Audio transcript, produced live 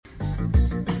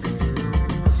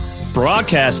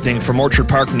Broadcasting from Orchard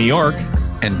Park, New York,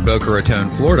 and Boca Raton,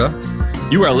 Florida,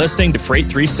 you are listening to Freight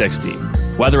 360.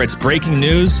 Whether it's breaking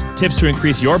news, tips to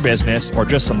increase your business, or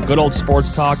just some good old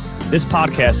sports talk, this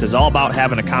podcast is all about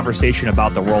having a conversation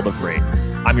about the world of freight.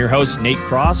 I'm your host, Nate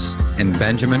Cross. And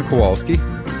Benjamin Kowalski.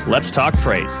 Let's talk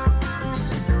freight.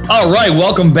 All right,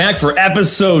 welcome back for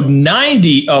episode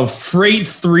 90 of Freight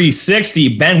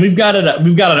 360. Ben, we've got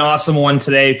an awesome one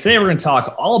today. Today we're going to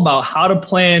talk all about how to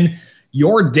plan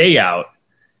your day out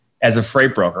as a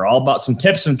freight broker, all about some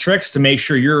tips and tricks to make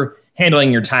sure you're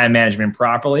handling your time management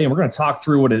properly. And we're going to talk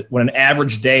through what an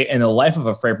average day in the life of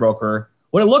a freight broker,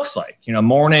 what it looks like,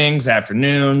 mornings,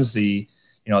 afternoons, the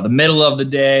middle of the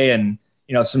day, and,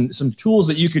 some tools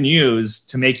that you can use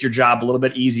to make your job a little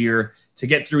bit easier to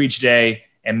get through each day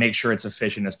and make sure it's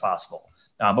efficient as possible.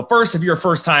 But first, if you're a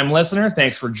first-time listener,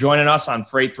 thanks for joining us on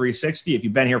Freight 360. If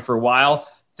you've been here for a while,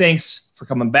 thanks for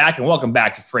coming back, and welcome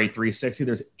back to Freight 360.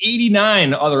 There's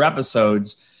 89 other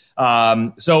episodes.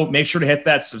 So make sure to hit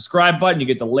that subscribe button. You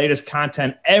get the latest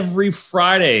content every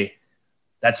Friday.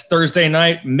 That's Thursday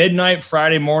night, midnight,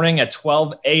 Friday morning at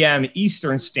 12 a.m.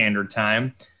 Eastern Standard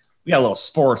Time. We got a little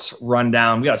sports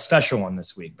rundown. We got a special one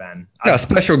this week, Ben. Got a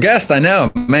special guest, I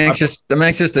know. I'm anxious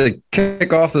to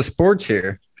kick off the sports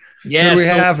here. Yeah.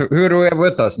 Who do we have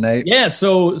with us, Nate? Yeah.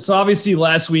 So obviously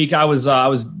last week I was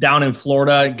down in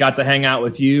Florida, got to hang out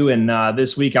with you. And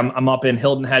this week I'm up in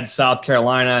Hilton Head, South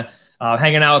Carolina,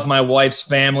 hanging out with my wife's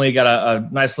family. Got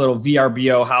a nice little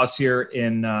VRBO house here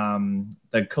in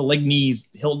the Coligny's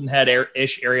Hilton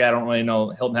Head-ish area. I don't really know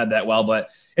Hilton Head that well,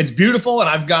 but it's beautiful. And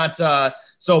I've got,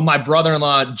 so my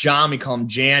brother-in-law, John, we call him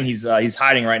Jan. He's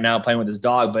hiding right now playing with his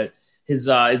dog, but his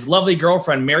lovely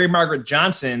girlfriend, Margaret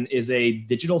Johnson, is a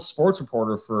digital sports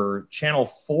reporter for Channel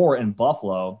 4 in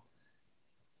Buffalo.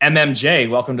 MMJ,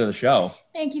 welcome to the show.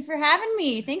 Thank you for having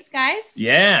me. Thanks, guys.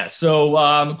 Yeah.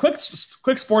 So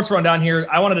quick sports rundown here.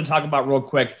 I wanted to talk about real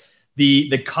quick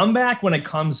the comeback when it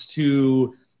comes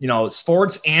to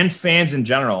sports and fans in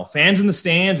general. Fans in the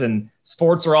stands and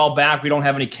sports are all back. We don't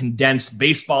have any condensed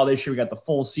baseball this year. We got the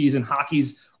full season.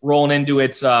 Hockey's rolling into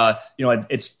its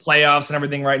playoffs and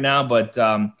everything right now. But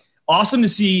awesome to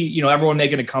see everyone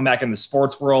making a comeback in the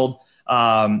sports world.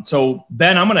 So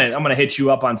Ben, I'm gonna hit you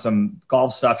up on some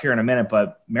golf stuff here in a minute.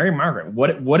 But Margaret,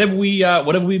 what have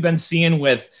we been seeing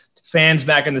with fans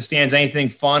back in the stands? Anything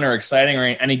fun or exciting or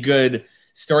any good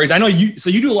stories? I know you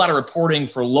do a lot of reporting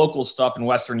for local stuff in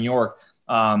Western New York.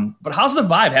 But how's the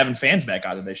vibe having fans back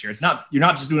out of this year? You're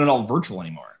not just doing it all virtual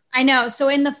anymore. I know. So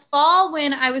in the fall,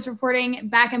 when I was reporting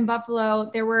back in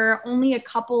Buffalo, there were only a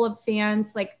couple of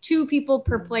fans, like 2 people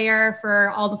per player for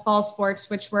all the fall sports,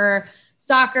 which were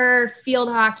soccer, field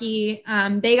hockey.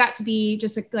 They got to be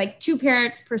just like 2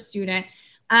 parents per student.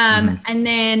 And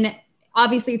then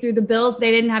obviously through the Bills,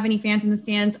 they didn't have any fans in the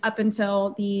stands up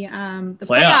until the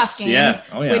playoff games,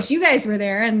 yeah. Which you guys were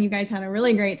there and you guys had a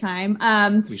really great time.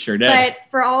 We sure did. But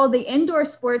for all the indoor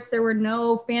sports, there were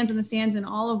no fans in the stands in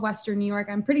all of Western New York.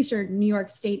 I'm pretty sure New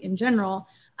York State in general.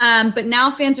 But now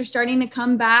fans are starting to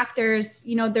come back. There's,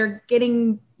 they're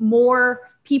getting more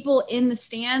people in the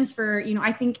stands for,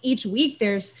 I think each week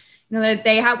there's, we're at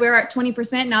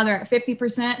 20%. Now they're at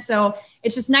 50%. So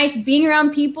it's just nice being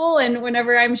around people. And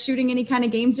whenever I'm shooting any kind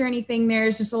of games or anything,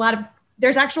 there's just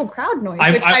there's actual crowd noise,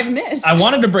 which I've missed. I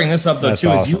wanted to bring this up though. That's too.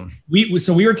 Awesome.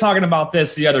 We were talking about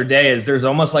this the other day, is there's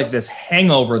almost like this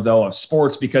hangover though of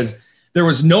sports, because there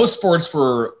was no sports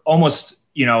for almost,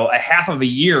 a half of a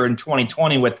year in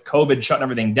 2020 with COVID shutting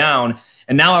everything down.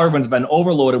 And now everyone's been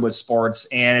overloaded with sports,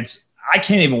 and I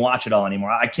can't even watch it all anymore.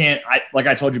 Like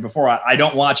I told you before, I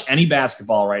don't watch any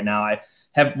basketball right now. I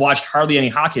have watched hardly any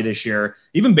hockey this year.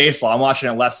 Even baseball, I'm watching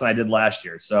it less than I did last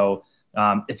year. So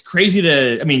it's crazy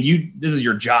this is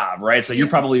your job, right? So you're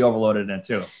probably overloaded in it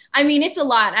too. I mean, it's a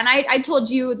lot. And I told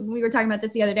you, we were talking about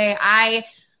this the other day, I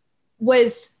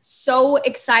was so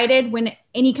excited when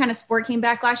any kind of sport came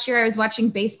back last year. I was watching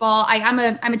baseball. I'm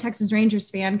a Texas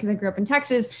Rangers fan because I grew up in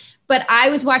Texas, but I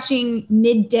was watching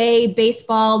midday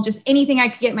baseball, just anything I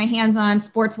could get my hands on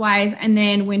sports wise. And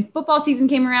then when football season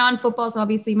came around, football is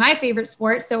obviously my favorite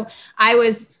sport. So I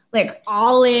was like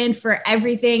all in for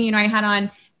everything. I had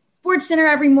on Sports Center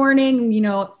every morning,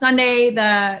 Sunday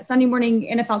morning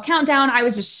NFL countdown. I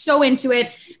was just so into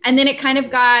it. And then it kind of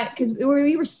got, because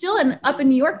we were still up in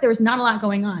New York, there was not a lot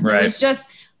going on. Right. It was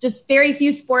just very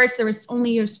few sports. There was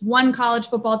only just one college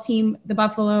football team, the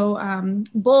Buffalo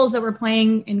Bulls, that were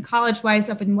playing in college-wise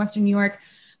up in Western New York.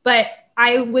 But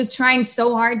I was trying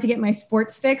so hard to get my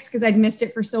sports fix because I'd missed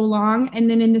it for so long. And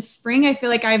then in the spring, I feel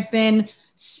like I've been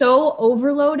so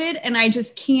overloaded and I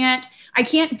just can't. I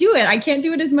can't do it. I can't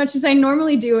do it as much as I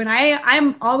normally do. And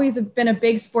I'm always been a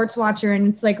big sports watcher. And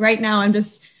it's like right now I'm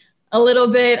just a little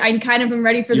bit, I kind of am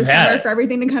ready for the summer for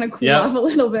everything to kind of cool off a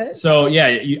little bit. So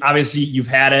yeah, obviously you've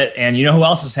had it, and you know who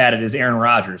else has had it is Aaron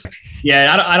Rodgers.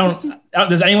 Yeah. I don't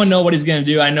does anyone know what he's going to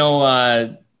do? I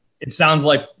know it sounds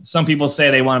like some people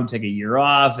say they want him to take a year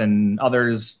off, and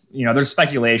others, there's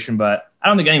speculation, but I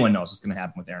don't think anyone knows what's going to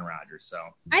happen with Aaron Rodgers. So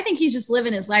I think he's just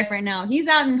living his life right now. He's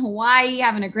out in Hawaii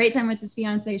having a great time with his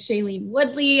fiance, Shailene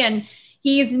Woodley. And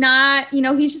he's not,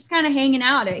 he's just kind of hanging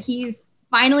out. He's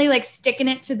finally like sticking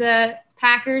it to the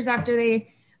Packers after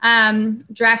they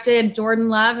drafted Jordan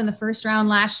Love in the first round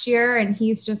last year. And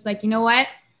he's just like, you know what?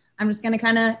 I'm just going to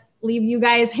kind of leave you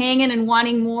guys hanging and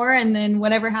wanting more. And then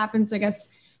whatever happens, I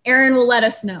guess Aaron will let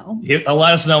us know. He'll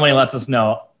let us know when he lets us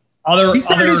know. He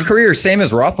started his career same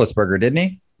as Roethlisberger, didn't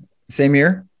he? Same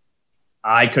year?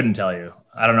 I couldn't tell you.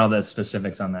 I don't know the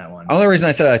specifics on that one. Only reason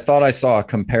I said I thought I saw a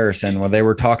comparison where they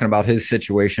were talking about his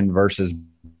situation versus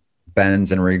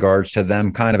Ben's in regards to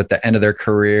them kind of at the end of their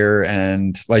career.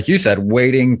 And like you said,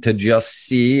 waiting to just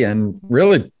see and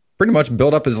really pretty much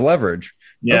build up his leverage.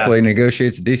 Yeah. Hopefully he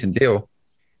negotiates a decent deal.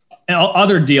 And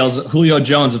other deals, Julio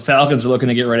Jones, the Falcons are looking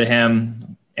to get rid of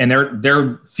him. And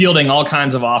they're fielding all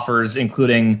kinds of offers,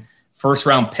 including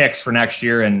first-round picks for next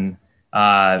year. And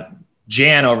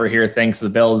Jan over here thinks the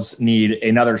Bills need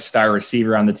another star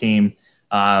receiver on the team.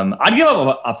 I'd give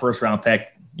up a first-round pick,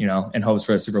 in hopes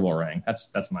for a Super Bowl ring.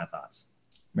 That's my thoughts.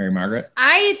 Mary Margaret?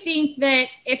 I think that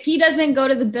if he doesn't go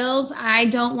to the Bills, I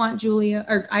don't want Julio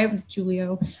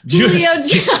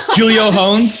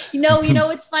Hones. You know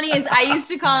what's funny is I used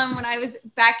to call him when I was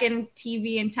back in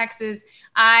TV in Texas.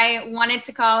 I wanted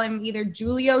to call him either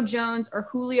Julio Jones or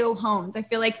Julio Hones. I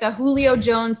feel like the Julio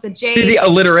Jones, the J. The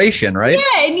alliteration, right?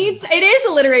 Yeah, it is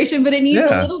alliteration, but it needs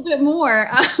a little bit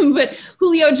more. But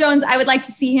Julio Jones, I would like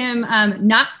to see him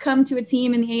not come to a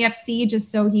team in the AFC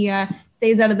just so he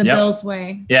stays out of the Bills'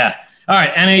 way. Yeah. All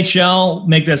right. NHL,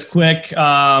 make this quick.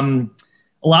 A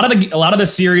lot of the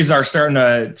series are starting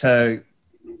to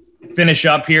finish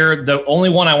up here. The only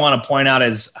one I want to point out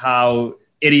is how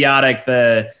idiotic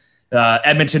the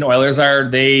Edmonton Oilers are.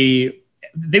 I think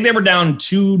they were down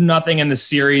 2-0 in the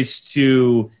series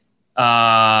to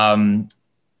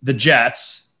the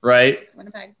Jets, right?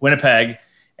 Winnipeg.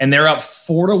 And they're up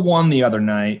 4-1 the other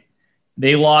night.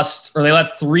 They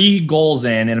let 3 goals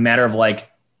in a matter of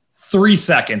like 3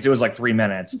 seconds. It was like 3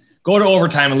 minutes. Go to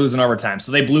overtime and lose in overtime.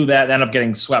 So they blew that and ended up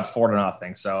getting swept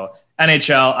 4-0. So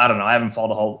NHL, I don't know. I haven't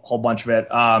followed a whole bunch of it.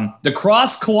 The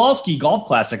Cross Kowalski Golf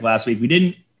Classic last week, we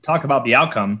didn't talk about the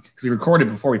outcome because we recorded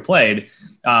before we played.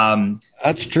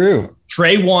 That's true.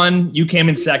 Trey won. You came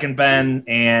in second, Ben,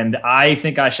 and I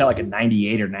think I shot like a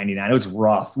 98 or 99. It was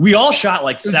rough. We all shot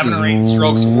like 7 or 8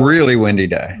 strokes. Really windy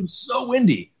day. It was so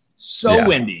windy.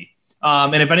 Windy.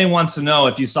 And if anyone wants to know,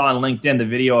 if you saw on LinkedIn the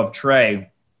video of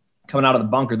Trey coming out of the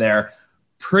bunker there,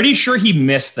 pretty sure he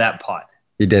missed that putt.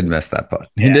 He did miss that putt.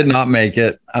 He did not make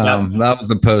it. That was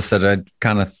the post that I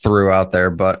kind of threw out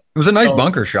there, but it was a nice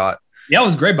bunker shot. Yeah, it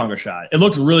was a great bunker shot. It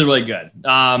looked really, really good.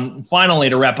 Finally,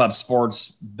 to wrap up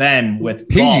sports, Ben, with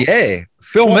PGA, golf.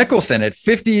 Phil Mickelson at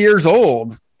 50 years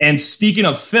old. And speaking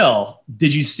of Phil,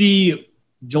 did you see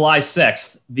July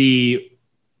 6th, the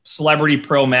Celebrity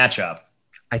Pro matchup?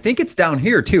 I think it's down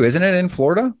here too, isn't it, in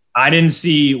Florida? I didn't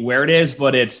see where it is,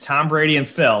 but it's Tom Brady and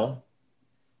Phil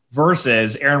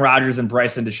versus Aaron Rodgers and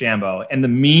Bryson DeChambeau. And the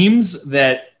memes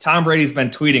that Tom Brady's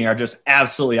been tweeting are just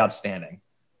absolutely outstanding.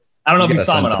 I don't know if you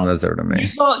saw them at all. Those over to me.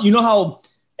 You know how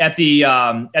at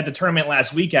the tournament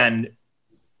last weekend,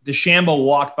 DeChambeau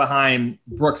walked behind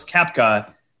Brooks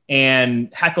Koepka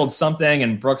and heckled something,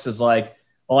 and Brooks is like,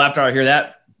 well, after I hear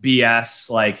that BS,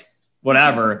 like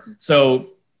whatever.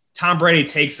 So Tom Brady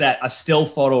takes a still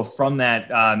photo from that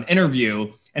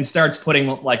interview and starts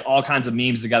putting like all kinds of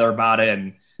memes together about it.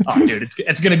 And dude,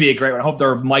 it's going to be a great one. I hope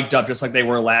they're mic'd up just like they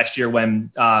were last year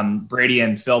when Brady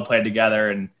and Phil played together,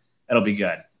 and it'll be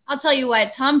good. I'll tell you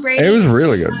what, Tom Brady. It was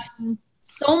really good.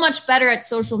 So much better at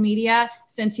social media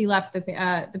since he left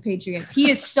the Patriots. He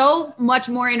is so much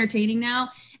more entertaining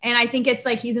now. And I think it's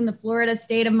like he's in the Florida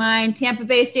state of mind, Tampa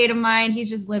Bay state of mind. He's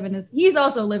just he's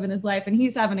also living his life, and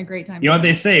he's having a great time. You know what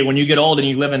they say, when you get old and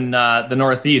you live in the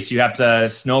Northeast, you have to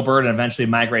snowbird and eventually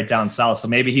migrate down south. So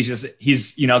maybe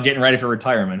he's getting ready for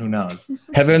retirement. Who knows?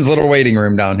 Heaven's little waiting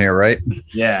room down here, right?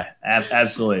 Yeah,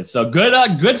 absolutely. So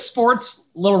good sports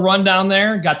little rundown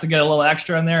there. Got to get a little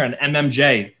extra in there. And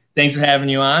MMJ, thanks for having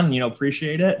you on.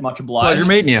 Appreciate it. Much obliged. Pleasure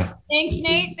meeting you. Thanks,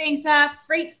 Nate. Thanks,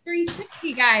 Freights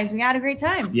 360 guys. We had a great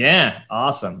time. Yeah,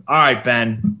 awesome. All right,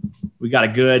 Ben, we got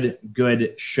a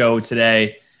good show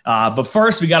today. But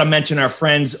first, we got to mention our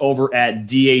friends over at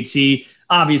DAT,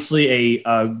 obviously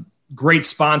a great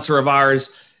sponsor of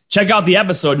ours. Check out the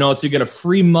episode notes. You get a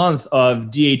free month of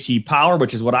DAT Power,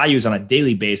 which is what I use on a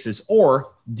daily basis,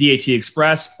 or DAT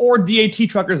Express or DAT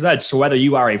Trucker's Edge. So whether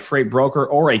you are a freight broker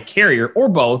or a carrier or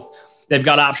both, they've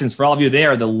got options for all of you. They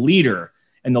are the leader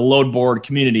in the load board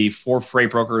community for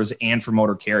freight brokers and for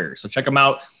motor carriers. So check them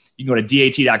out. You can go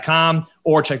to DAT.com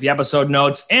or check the episode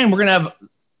notes. And we're going to have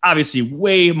obviously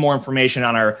way more information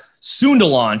on our soon to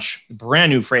launch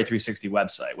brand new Freight 360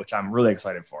 website, which I'm really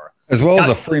excited for. As well as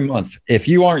a free month. If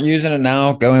you aren't using it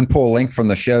now, go and pull a link from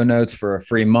the show notes for a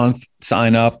free month,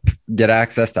 sign up, get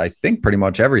access to, I think, pretty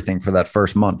much everything for that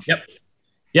first month.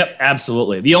 Yep,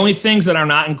 absolutely. The only things that are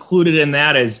not included in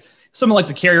that is some of like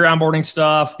the carrier onboarding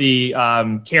stuff, the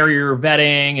carrier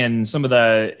vetting, and some of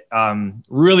the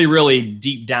really, really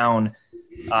deep down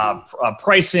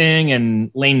pricing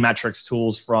and lane metrics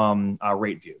tools from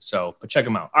RateView. So, but check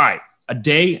them out. All right. A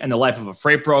day in the life of a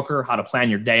freight broker, how to plan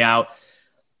your day out.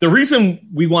 The reason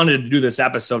we wanted to do this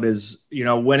episode is,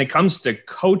 when it comes to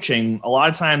coaching, a lot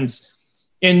of times,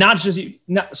 and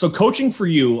so coaching for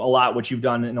you a lot, what you've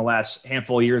done in the last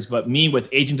handful of years, but me with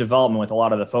agent development with a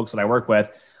lot of the folks that I work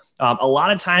with, a lot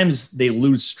of times they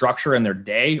lose structure in their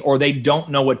day, or they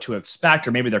don't know what to expect,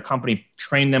 or maybe their company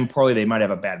trained them poorly. They might have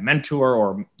a bad mentor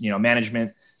or,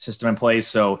 management system in place.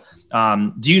 So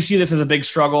do you see this as a big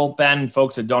struggle, Ben?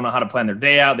 Folks that don't know how to plan their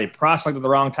day out, they prospect at the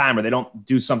wrong time, or they don't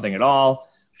do something at all.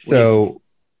 So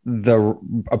the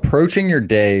approaching your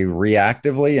day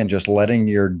reactively and just letting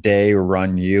your day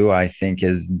run you, I think,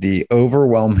 is the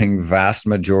overwhelming vast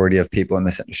majority of people in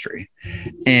this industry.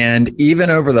 And even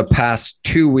over the past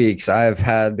 2 weeks, I've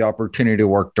had the opportunity to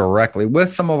work directly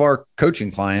with some of our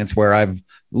coaching clients where I've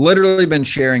literally been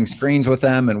sharing screens with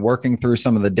them and working through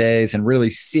some of the days and really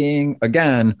seeing,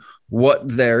 again, what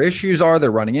their issues are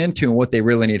they're running into and what they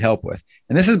really need help with.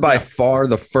 And this is by far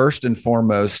the first and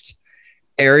foremost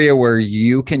area where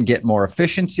you can get more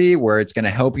efficiency, where it's going to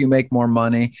help you make more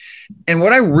money. And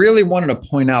what I really wanted to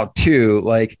point out too,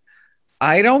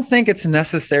 I don't think it's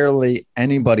necessarily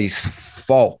anybody's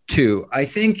fault too. I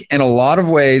think in a lot of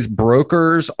ways,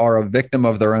 brokers are a victim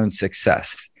of their own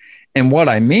success. And what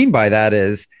I mean by that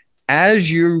is, as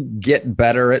you get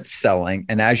better at selling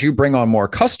and as you bring on more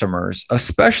customers,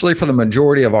 especially for the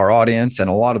majority of our audience and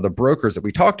a lot of the brokers that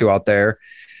we talk to out there,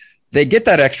 they get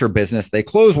that extra business. They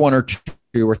close 1 or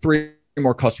 2 or 3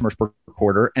 more customers per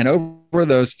quarter. And over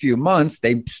those few months,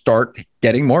 they start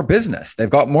getting more business. They've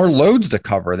got more loads to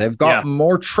cover. They've got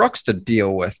more trucks to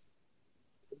deal with.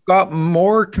 They've got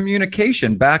more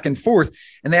communication back and forth.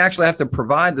 And they actually have to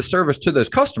provide the service to those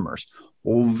customers.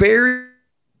 Well, very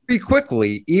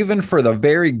quickly, even for the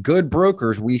very good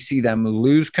brokers, we see them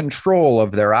lose control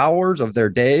of their hours, of their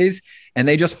days. And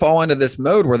they just fall into this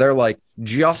mode where they're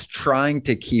just trying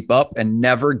to keep up and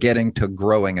never getting to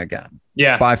growing again.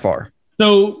 Yeah, by far.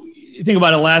 So think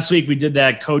about it. Last week, we did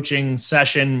that coaching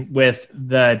session with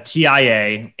the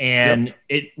TIA, and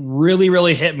it really,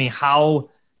 really hit me how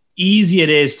easy it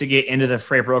is to get into the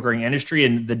freight brokering industry.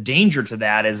 And the danger to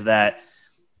that is that,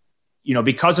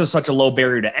 because there's such a low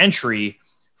barrier to entry,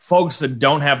 folks that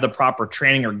don't have the proper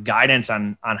training or guidance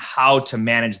on how to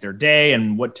manage their day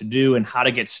and what to do and how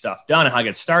to get stuff done and how to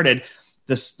get started,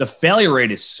 the failure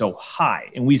rate is so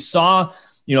high. And we saw,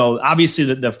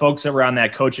 obviously the folks that were on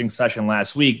that coaching session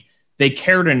last week, they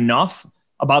cared enough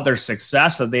about their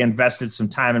success that they invested some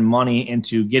time and money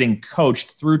into getting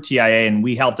coached through TIA. And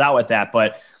we helped out with that.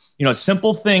 But,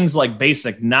 simple things like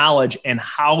basic knowledge and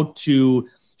how to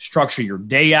structure your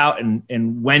day out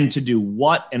and when to do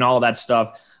what and all of that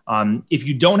stuff. If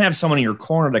you don't have someone in your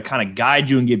corner to kind of guide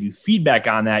you and give you feedback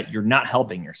on that, you're not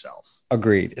helping yourself.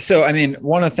 Agreed. So,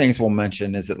 one of the things we'll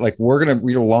mention is that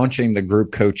we're launching the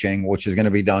group coaching, which is going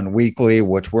to be done weekly,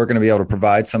 which we're going to be able to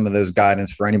provide some of those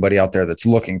guidance for anybody out there that's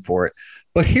looking for it.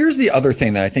 But here's the other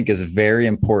thing that I think is very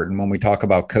important when we talk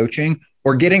about coaching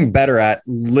or getting better at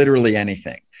literally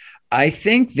anything. I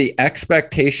think the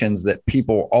expectations that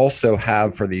people also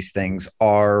have for these things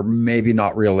are maybe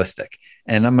not realistic.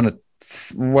 And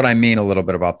what I mean a little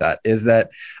bit about that is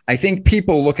that I think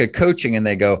people look at coaching and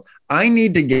they go, I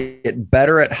need to get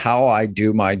better at how I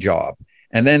do my job.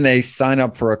 And then they sign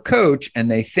up for a coach and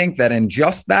they think that in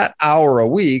just that hour a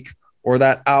week or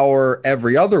that hour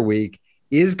every other week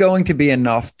is going to be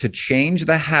enough to change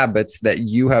the habits that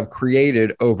you have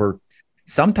created over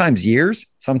sometimes years,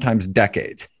 sometimes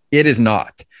decades. It is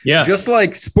not. Yeah. Just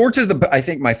like sports is I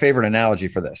think my favorite analogy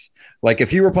for this.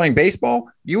 If you were playing baseball,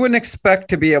 you wouldn't expect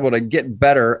to be able to get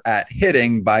better at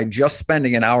hitting by just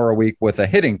spending an hour a week with a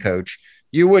hitting coach.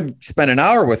 You would spend an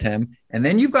hour with him, and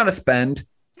then you've got to spend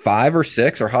 5 or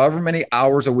 6 or however many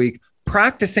hours a week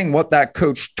practicing what that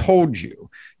coach told you.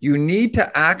 You need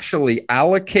to actually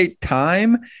allocate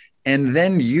time and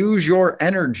then use your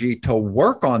energy to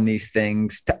work on these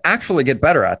things to actually get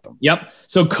better at them. Yep.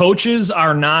 So coaches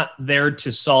are not there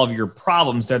to solve your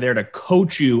problems. They're there to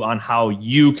coach you on how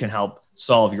you can help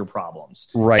solve your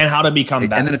problems. Right. And how to become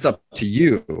better. And then it's up to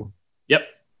you. Yep.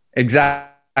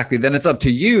 Exactly. Then it's up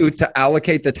to you to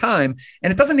allocate the time.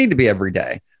 And it doesn't need to be every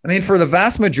day. I mean, for the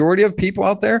vast majority of people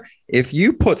out there, if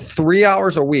you put 3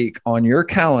 hours a week on your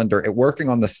calendar at working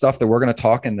on the stuff that we're going to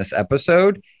talk in this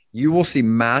episode, you will see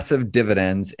massive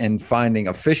dividends in finding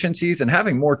efficiencies and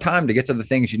having more time to get to the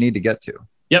things you need to get to.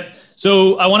 Yep.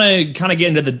 So I want to kind of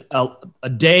get into a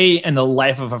day in the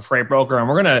life of a freight broker, and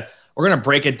we're gonna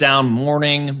break it down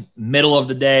morning, middle of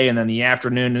the day, and then the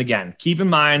afternoon. And again, keep in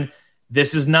mind,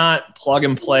 this is not plug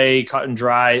and play, cut and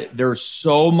dry. There's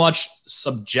so much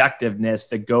subjectiveness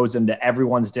that goes into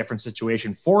everyone's different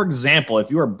situation. For example, if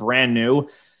you are brand new,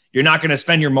 you're not going to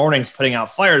spend your mornings putting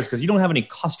out fires because you don't have any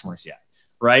customers yet.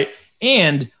 Right.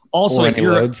 And also, if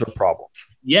you're loads or problems.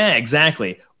 Yeah,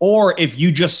 exactly. Or if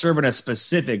you just serve in a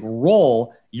specific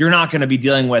role, you're not going to be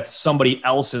dealing with somebody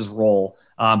else's role.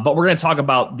 But we're going to talk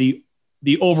about the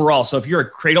overall. So if you're a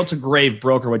cradle to grave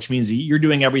broker, which means you're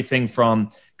doing everything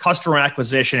from customer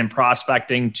acquisition and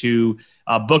prospecting to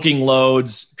booking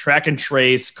loads, track and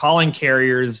trace, calling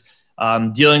carriers,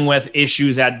 dealing with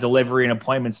issues at delivery and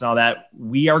appointments and all that,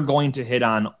 we are going to hit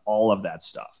on all of that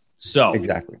stuff. So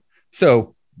exactly.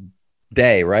 So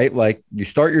day, right? Like you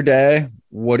start your day,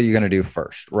 what are you going to do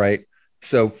first, right?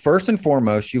 So first and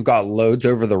foremost, you've got loads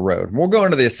over the road. And we'll go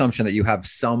into the assumption that you have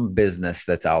some business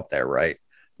that's out there, right?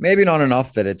 Maybe not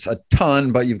enough that it's a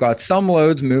ton, but you've got some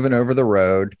loads moving over the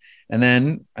road. And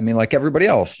then, I mean, like everybody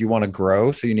else, you want to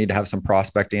grow. So you need to have some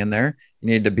prospecting in there. You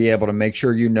need to be able to make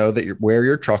sure you know that where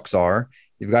your trucks are.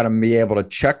 You've got to be able to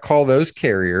check call those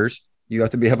carriers. You have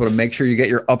to be able to make sure you get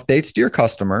your updates to your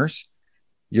customers.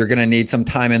 You're going to need some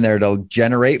time in there to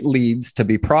generate leads to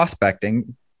be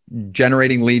prospecting,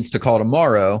 generating leads to call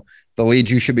tomorrow. The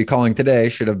leads you should be calling today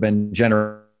should have been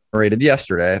generated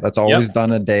yesterday. That's always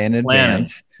done a day in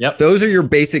advance. Yep. Those are your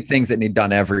basic things that need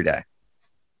done every day.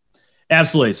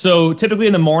 Absolutely. So typically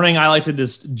in the morning, I like to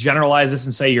just generalize this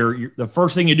and say you're the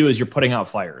first thing you do is you're putting out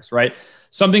fires, right?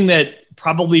 Something that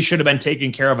probably should have been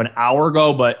taken care of an hour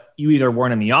ago, but you either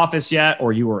weren't in the office yet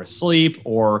or you were asleep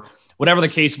or whatever the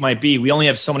case might be. We only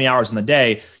have so many hours in the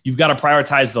day. You've got to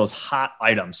prioritize those hot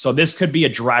items. So this could be a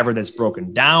driver that's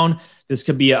broken down. This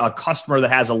could be a customer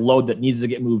that has a load that needs to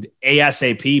get moved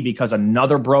ASAP because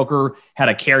another broker had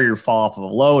a carrier fall off of a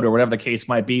load or whatever the case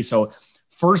might be. So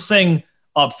first thing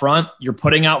up front, you're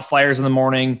putting out fires in the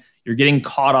morning. You're getting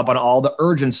caught up on all the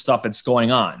urgent stuff that's going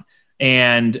on.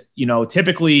 And,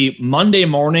 typically Monday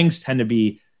mornings tend to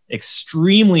be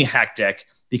extremely hectic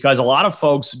because a lot of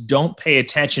folks don't pay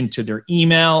attention to their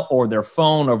email or their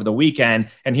phone over the weekend.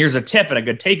 And here's a tip and a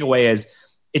good takeaway is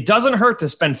it doesn't hurt to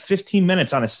spend 15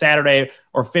 minutes on a Saturday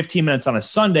or 15 minutes on a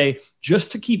Sunday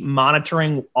just to keep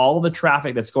monitoring all the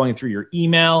traffic that's going through your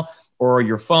email or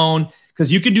your phone.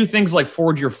 Because you could do things like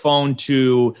forward your phone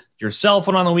to your cell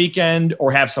phone on the weekend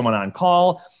or have someone on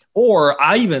call. Or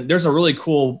there's a really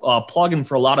cool plugin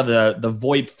for a lot of the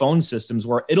VoIP phone systems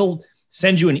where it'll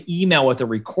send you an email with a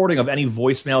recording of any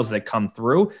voicemails that come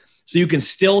through. So you can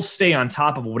still stay on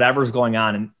top of whatever's going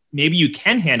on. And maybe you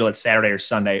can handle it Saturday or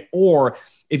Sunday. Or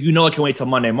if you know it can wait till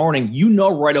Monday morning,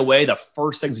 right away the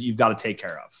first things that you've got to take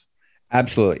care of.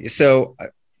 Absolutely. So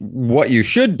what you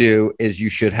should do is you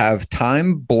should have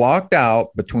time blocked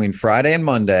out between Friday and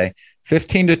Monday,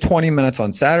 15 to 20 minutes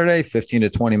on Saturday, 15 to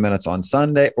 20 minutes on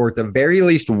Sunday, or at the very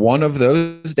least one of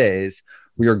those days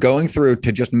we are going through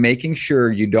to just making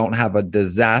sure you don't have a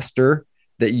disaster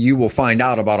that you will find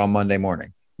out about on Monday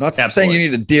morning. Not saying you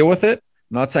need to deal with it.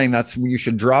 I'm not saying you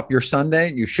should drop your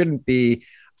Sunday. You shouldn't be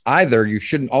either. You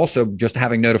shouldn't also just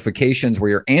having notifications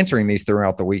where you're answering these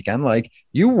throughout the weekend. Like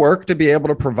you work to be able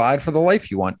to provide for the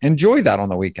life you want. Enjoy that on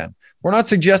the weekend. We're not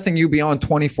suggesting you be on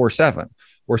 24/7.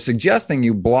 We're suggesting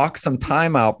you block some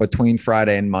time out between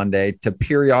Friday and Monday to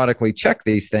periodically check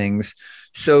these things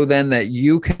so then that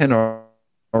you can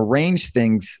arrange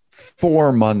things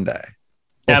for Monday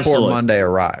before Monday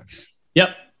arrives. Yep.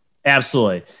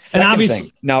 Absolutely. Second and obviously,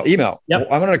 thing, now email. Yep.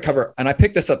 I'm going to cover, and I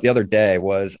picked this up the other day,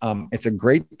 was it's a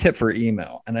great tip for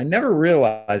email. And I never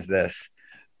realized this,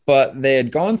 but they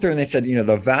had gone through and they said,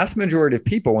 the vast majority of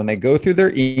people, when they go through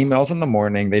their emails in the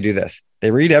morning, they do this.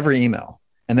 They read every email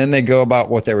and then they go about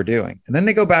what they were doing. And then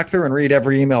they go back through and read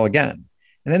every email again.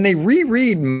 And then they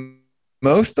reread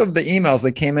most of the emails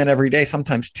that came in every day,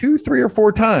 sometimes 2, 3, or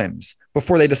 4 times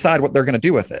before they decide what they're going to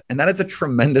do with it. And that is a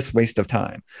tremendous waste of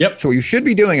time. Yep. So what you should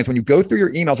be doing is when you go through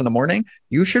your emails in the morning,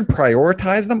 you should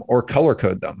prioritize them or color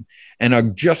code them. And a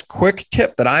just quick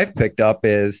tip that I've picked up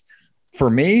is, for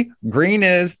me, green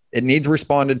is it needs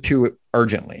responded to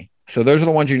urgently. So those are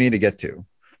the ones you need to get to.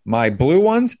 My blue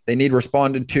ones, they need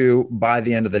responded to by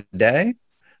the end of the day.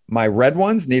 My red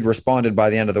ones need responded by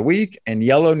the end of the week, and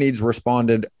yellow needs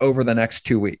responded over the next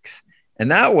 2 weeks.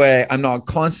 And that way I'm not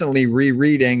constantly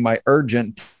rereading my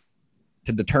urgent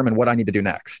to determine what I need to do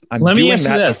next. I'm doing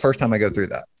that the first time I go through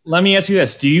that. Let me ask you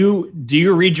this. Do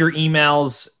you read your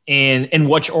emails in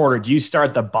which order? Do you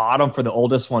start the bottom for the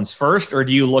oldest ones first, or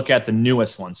do you look at the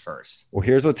newest ones first? Well,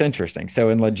 here's what's interesting. So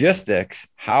in logistics,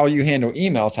 how you handle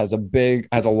emails has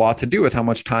a lot to do with how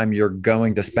much time you're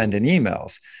going to spend in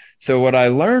emails. So what I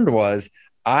learned was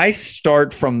I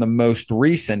start from the most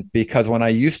recent, because when I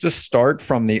used to start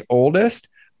from the oldest,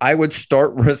 I would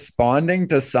start responding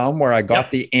to some where I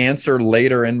got the answer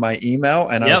later in my email.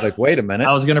 And I was like, wait a minute.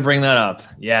 I was going to bring that up.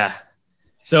 Yeah.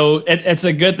 So it's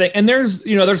a good thing. And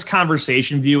there's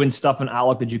conversation view and stuff in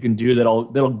Outlook that you can do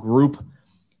that'll group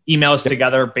emails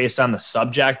together based on the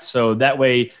subject. So that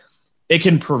way it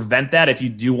can prevent that if you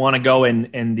do want to go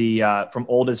in the from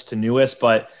oldest to newest.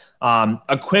 But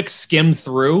a quick skim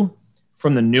through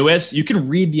from the newest, you can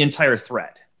read the entire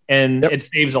thread, and it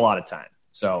saves a lot of time.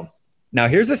 So now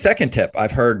here's the second tip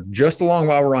I've heard just along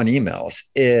while we're on emails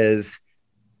is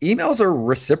emails are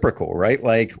reciprocal, right?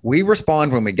 Like we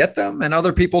respond when we get them, and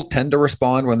other people tend to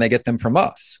respond when they get them from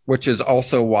us, which is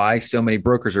also why so many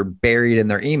brokers are buried in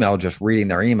their email, just reading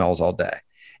their emails all day.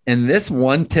 And this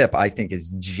one tip I think is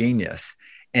genius.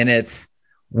 And it's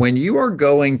when you are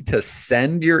going to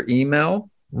send your email,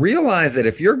 realize that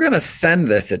if you're going to send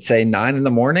this at say 9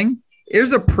 a.m,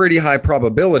 there's a pretty high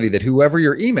probability that whoever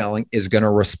you're emailing is going to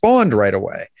respond right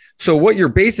away. So what you're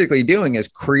basically doing is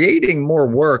creating more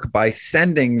work by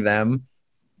sending them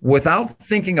without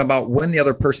thinking about when the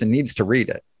other person needs to read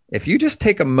it. If you just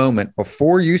take a moment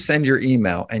before you send your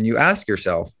email and you ask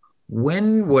yourself,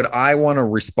 when would I want to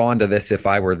respond to this if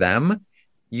I were them?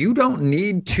 You don't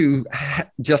need to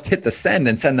just hit the send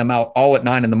and send them out all at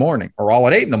 9 a.m, or all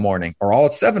at 8 a.m, or all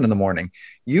at 7 a.m.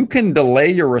 You can delay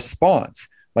your response.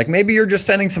 Like maybe you're just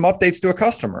sending some updates to a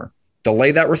customer.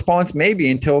 Delay that response maybe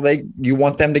until you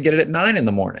want them to get it at 9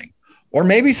 a.m. Or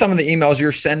maybe some of the emails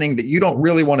you're sending that you don't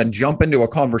really want to jump into a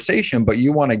conversation, but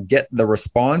you want to get the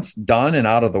response done and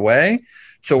out of the way.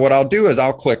 So what I'll do is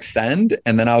I'll click send,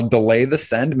 and then I'll delay the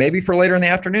send maybe for later in the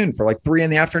afternoon, for like 3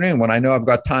 p.m. when I know I've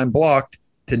got time blocked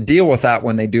to deal with that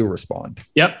when they do respond.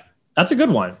 Yep. That's a good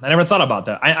one. I never thought about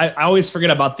that. I always forget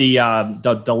about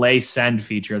the delay send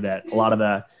feature that a lot of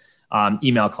the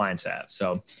email clients have.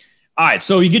 So, all right.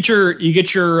 So you get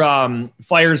your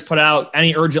flyers put out,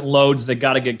 any urgent loads that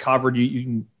got to get covered. You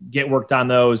can get worked on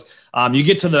those. You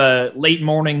get to the late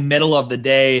morning, middle of the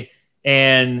day,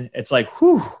 and it's like,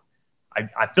 whew,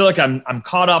 I feel like I'm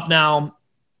caught up now.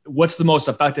 What's the most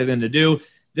effective thing to do?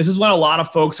 This is when a lot of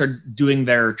folks are doing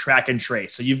their track and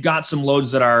trace. So you've got some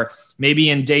loads that are maybe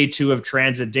in day 2 of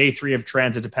transit, day 3 of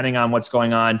transit, depending on what's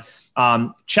going on.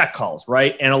 Check calls,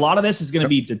 right? And a lot of this is going to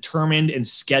be determined and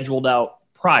scheduled out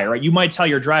prior, right? You might tell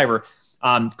your driver,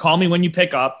 call me when you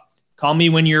pick up, call me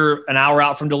when you're an hour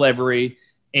out from delivery,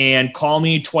 and call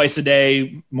me twice a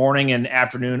day, morning and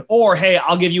afternoon, or, hey,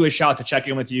 I'll give you a shout to check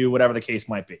in with you, whatever the case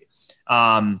might be.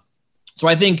 So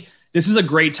I think this is a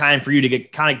great time for you to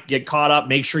get caught up.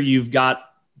 Make sure you've got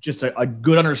just a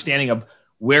good understanding of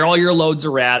where all your loads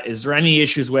are at. Is there any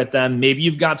issues with them? Maybe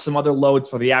you've got some other loads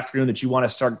for the afternoon that you want to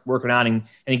start working on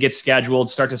and get scheduled,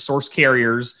 start to source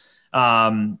carriers. What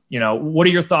are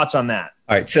your thoughts on that?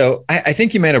 All right. So I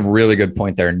think you made a really good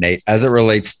point there, Nate, as it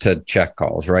relates to check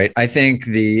calls, right? I think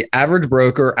the average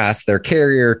broker asks their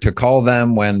carrier to call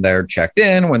them when they're checked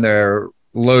in, when they're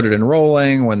loaded and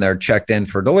rolling, when they're checked in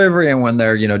for delivery, and when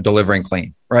they're, delivering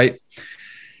clean, right?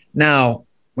 Now,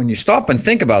 when you stop and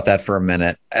think about that for a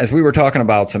minute, as we were talking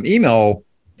about some email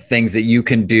things that you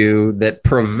can do that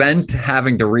prevent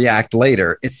having to react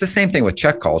later, it's the same thing with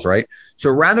check calls, right? So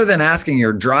rather than asking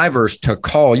your drivers to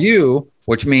call you,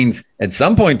 which means at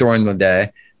some point during the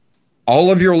day,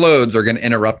 all of your loads are going to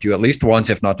interrupt you at least once,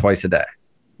 if not twice a day.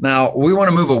 Now, we want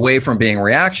to move away from being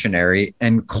reactionary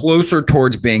and closer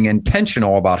towards being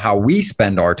intentional about how we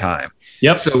spend our time.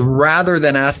 Yep. So rather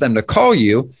than ask them to call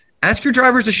you, ask your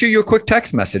drivers to shoot you a quick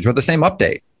text message with the same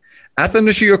update. Ask them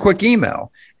to shoot you a quick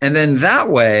email. And then that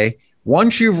way,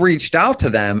 once you've reached out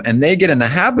to them and they get in the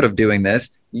habit of doing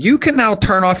this, you can now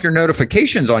turn off your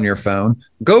notifications on your phone,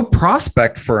 go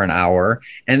prospect for an hour.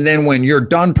 And then when you're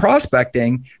done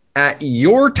prospecting, at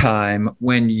your time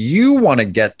when you want to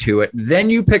get to it. Then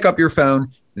you pick up your phone,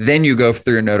 then you go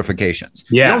through your notifications.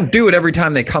 Yeah. You don't do it every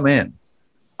time they come in.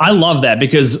 I love that,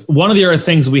 because one of the other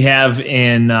things we have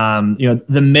in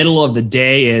the middle of the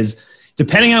day is,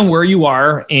 depending on where you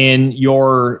are in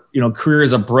your career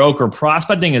as a broker,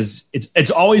 prospecting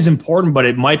it's always important, but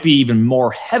it might be even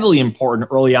more heavily important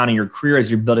early on in your career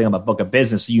as you're building up a book of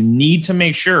business. So you need to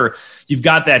make sure you've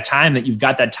got that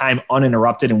time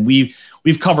uninterrupted. And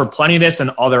we've covered plenty of this in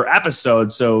other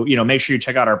episodes. So make sure you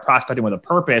check out our Prospecting with a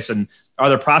Purpose and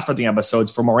other prospecting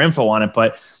episodes for more info on it.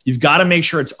 But you've got to make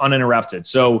sure it's uninterrupted.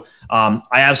 So I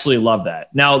absolutely love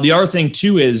that. Now, the other thing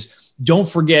too is, don't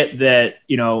forget that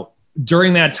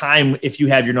during that time, if you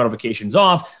have your notifications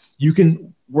off, you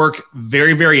can work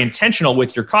very, very intentional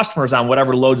with your customers on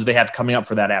whatever loads they have coming up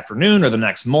for that afternoon or the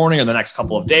next morning or the next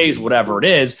couple of days, whatever it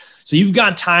is. So you've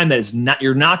got time that is not,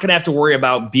 you're not going to have to worry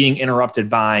about being interrupted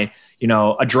by,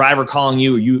 a driver calling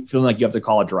you, or you feeling like you have to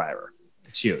call a driver.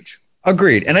 It's huge.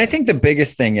 Agreed. And I think the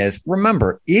biggest thing is,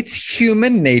 remember, it's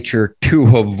human nature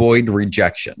to avoid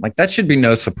rejection. Like, that should be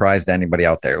no surprise to anybody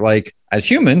out there. Like, as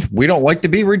humans, we don't like to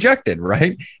be rejected,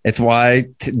 right? It's why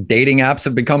dating apps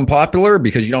have become popular,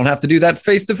 because you don't have to do that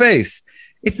face to face.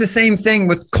 It's the same thing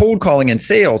with cold calling and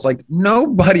sales. Like,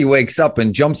 nobody wakes up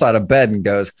and jumps out of bed and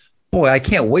goes, boy, I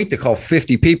can't wait to call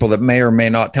 50 people that may or may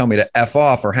not tell me to F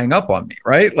off or hang up on me,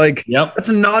 right? Like,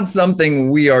 That's not something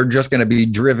we are just going to be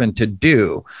driven to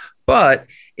do. But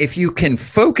if you can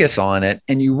focus on it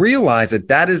and you realize that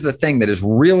that is the thing that is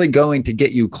really going to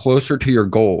get you closer to your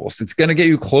goals, it's going to get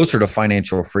you closer to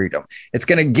financial freedom. It's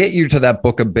going to get you to that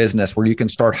book of business where you can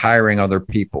start hiring other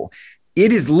people.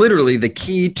 It is literally the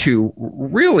key to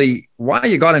really why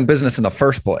you got in business in the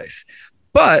first place.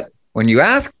 But when you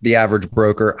ask the average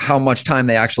broker how much time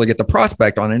they actually get to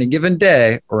prospect on any given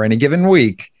day or any given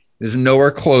week, is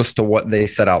nowhere close to what they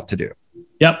set out to do.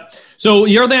 Yep. So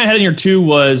the other thing I had in here too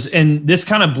was, and this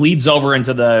kind of bleeds over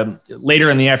into the later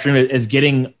in the afternoon, is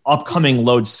getting upcoming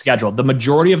loads scheduled. The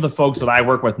majority of the folks that I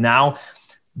work with now,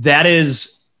 that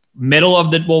is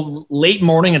late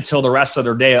morning until the rest of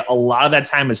their day. A lot of that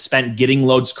time is spent getting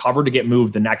loads covered to get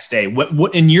moved the next day.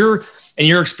 What in your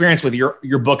experience with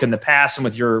your book in the past and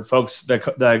with your folks,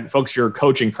 the folks you're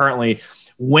coaching currently,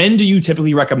 when do you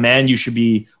typically recommend you should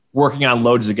be working on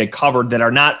loads that get covered that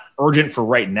are not urgent for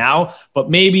right now, but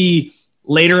maybe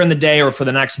later in the day or for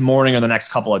the next morning or the next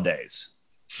couple of days?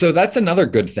 So that's another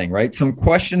good thing, right? Some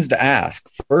questions to ask.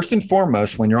 First and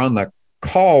foremost, when you're on the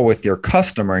call with your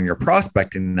customer and you're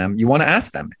prospecting them, you want to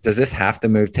ask them, does this have to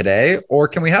move today? Or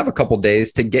can we have a couple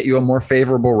days to get you a more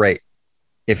favorable rate?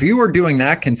 If you are doing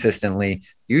that consistently,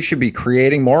 you should be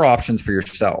creating more options for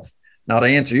yourself. Now, to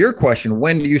answer your question,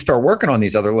 when do you start working on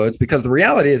these other loads? Because the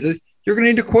reality is you're going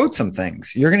to need to quote some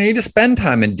things. You're going to need to spend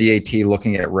time in DAT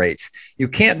looking at rates. You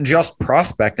can't just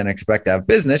prospect and expect to have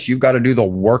business. You've got to do the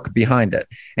work behind it.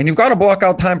 And you've got to block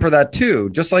out time for that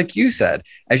too. Just like you said,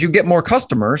 as you get more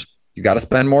customers, you got to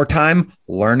spend more time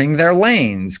learning their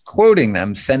lanes, quoting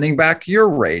them, sending back your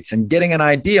rates, and getting an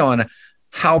idea on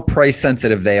how price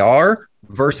sensitive they are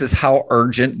versus how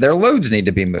urgent their loads need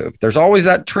to be moved. There's always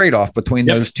that trade-off between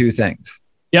those two things.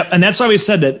 Yep. And that's why we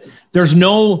said that there's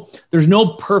no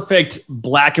perfect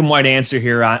black and white answer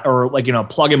here or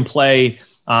plug and play,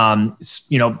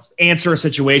 answer a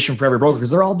situation for every broker,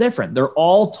 because they're all different. They're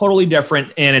all totally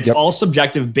different. And it's all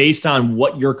subjective based on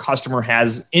what your customer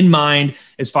has in mind,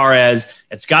 as far as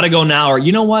it's got to go now, or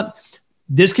you know what,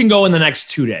 this can go in the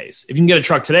next 2 days. If you can get a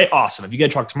truck today, awesome. If you get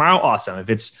a truck tomorrow, awesome. If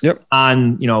it's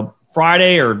on,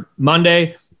 Friday or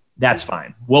Monday, that's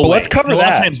fine. Well, let's cover that. A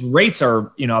lot of times rates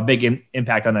are, a big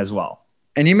impact on that as well.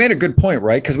 And you made a good point,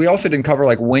 right? Because we also didn't cover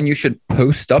like when you should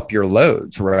post up your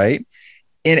loads, right?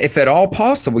 And if at all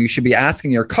possible, you should be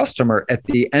asking your customer at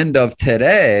the end of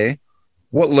today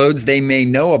what loads they may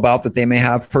know about that they may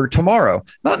have for tomorrow.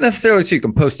 Not necessarily so you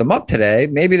can post them up today.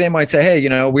 Maybe they might say,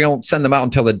 hey, we don't send them out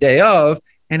until the day of.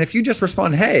 And if you just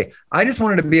respond, hey, I just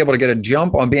wanted to be able to get a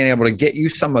jump on being able to get you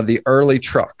some of the early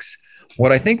trucks.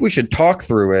 What I think we should talk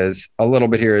through is a little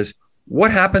bit here is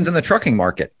what happens in the trucking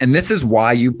market. And this is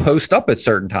why you post up at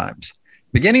certain times.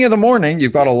 Beginning of the morning,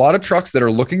 you've got a lot of trucks that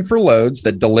are looking for loads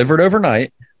that delivered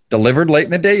overnight, delivered late in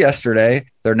the day yesterday.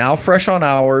 They're now fresh on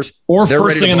hours. Or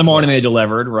first thing in the morning they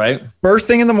delivered, right? First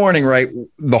thing in the morning, right?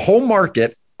 The whole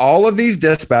market, all of these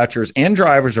dispatchers and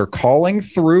drivers are calling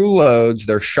through loads.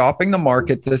 They're shopping the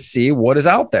market to see what is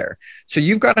out there. So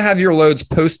you've got to have your loads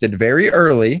posted very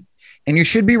early, and you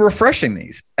should be refreshing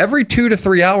these every 2 to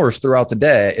 3 hours throughout the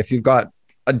day if you've got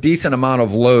a decent amount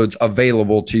of loads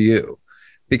available to you,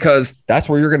 because that's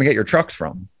where you're going to get your trucks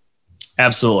from.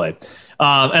 Absolutely.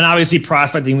 And obviously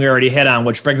prospecting we already hit on,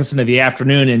 which brings us into the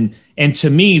afternoon. And to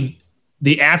me,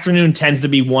 the afternoon tends to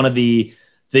be one of the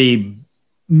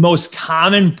most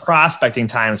common prospecting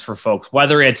times for folks,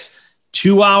 whether it's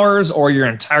 2 hours or your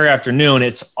entire afternoon.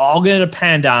 It's all going to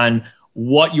depend on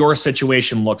what your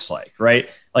situation looks like, right?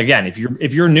 Again, if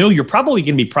you're new, you're probably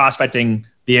going to be prospecting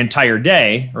the entire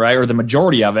day, right? Or the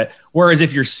majority of it. Whereas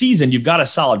if you're seasoned, you've got a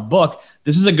solid book,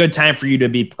 this is a good time for you to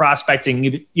be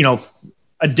prospecting,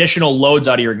 additional loads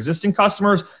out of your existing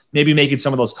customers, maybe making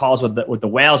some of those calls with the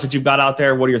whales that you've got out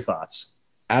there. What are your thoughts?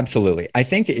 Absolutely. I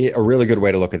think a really good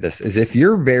way to look at this is if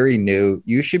you're very new,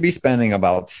 you should be spending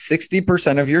about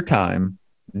 60% of your time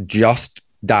just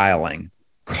dialing,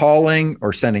 calling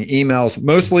or sending emails,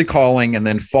 mostly calling, and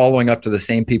then following up to the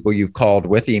same people you've called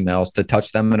with emails to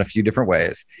touch them in a few different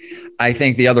ways. I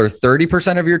think the other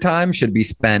 30% of your time should be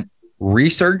spent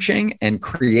researching and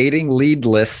creating lead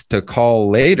lists to call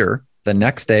later the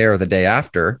next day or the day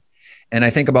after. And I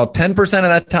think about 10% of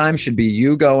that time should be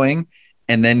you going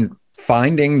and then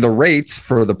finding the rates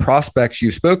for the prospects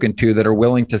you've spoken to that are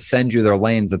willing to send you their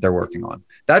lanes that they're working on.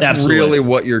 That's Absolutely. Really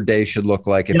what your day should look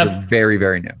like if you're very,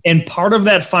 very new. And part of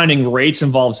that finding rates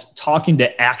involves talking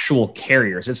to actual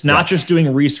carriers. It's not just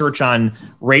doing research on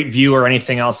RateView or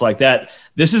anything else like that.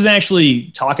 This is actually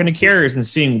talking to carriers and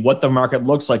seeing what the market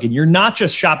looks like. And you're not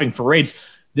just shopping for rates.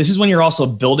 This is when you're also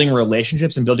building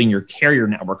relationships and building your carrier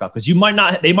network up, because they might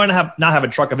not have a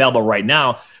truck available right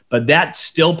now, but that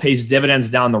still pays dividends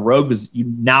down the road because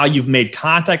now you've made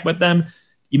contact with them.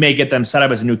 You may get them set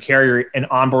up as a new carrier and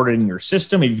onboarded in your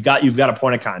system. And you've got a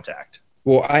point of contact.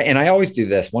 Well, I always do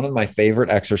this. One of my favorite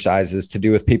exercises to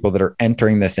do with people that are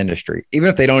entering this industry, even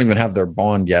if they don't even have their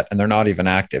bond yet and they're not even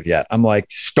active yet, I'm like,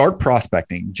 start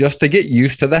prospecting just to get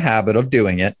used to the habit of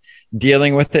doing it,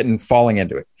 dealing with it and falling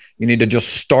into it. You need to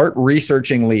just start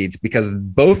researching leads because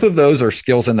both of those are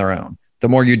skills in their own. The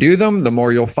more you do them, the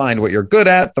more you'll find what you're good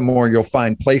at, the more you'll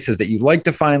find places that you like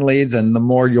to find leads, and the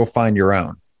more you'll find your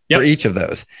own for each of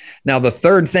those. Now, the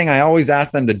third thing I always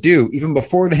ask them to do, even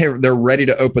before they're ready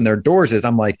to open their doors, is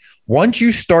I'm like, once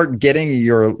you start getting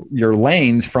your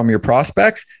lanes from your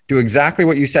prospects, do exactly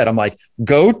what you said. I'm like,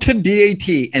 go to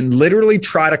DAT and literally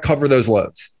try to cover those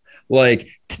loads. Like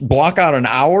block out an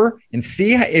hour and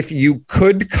see if you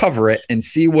could cover it and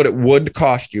see what it would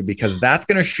cost you, because that's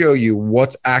going to show you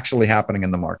what's actually happening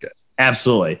in the market.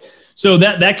 Absolutely. So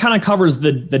that kind of covers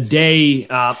the day.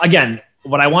 Again,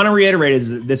 what I want to reiterate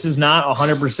is that this is not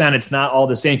 100%. It's not all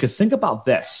the same, because think about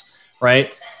this,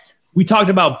 right? We talked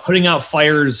about putting out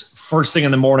fires first thing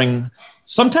in the morning.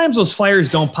 Sometimes those fires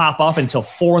don't pop up until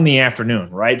 4 p.m,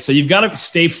 right? So you've got to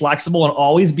stay flexible and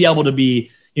always be able to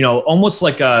be, almost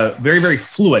like a very, very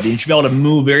fluid. You should be able to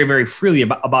move very, very freely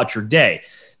about your day.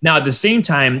 Now, at the same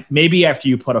time, maybe after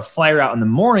you put a fire out in the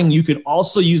morning, you could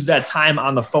also use that time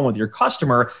on the phone with your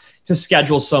customer to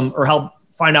schedule some or help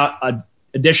find out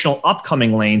additional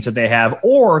upcoming lanes that they have,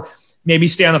 or maybe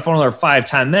stay on the phone for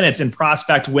 5-10 minutes and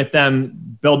prospect with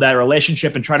them, build that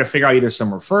relationship and try to figure out either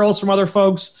some referrals from other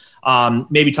folks,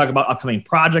 maybe talk about upcoming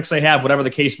projects they have, whatever the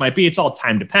case might be. It's all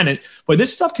time dependent, but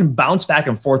this stuff can bounce back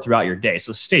and forth throughout your day.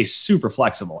 So stay super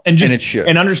flexible and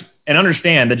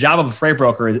understand the job of a freight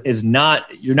broker is not,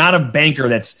 you're not a banker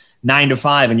that's 9 to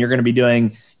 5 and you're going to be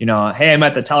doing, hey, I'm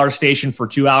at the teller station for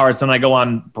 2 hours. Then I go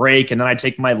on break and then I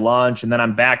take my lunch and then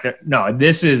I'm back there. No, it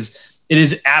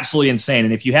is absolutely insane.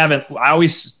 And if you haven't, I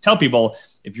always tell people,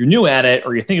 if you're new at it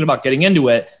or you're thinking about getting into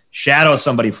it, shadow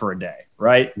somebody for a day,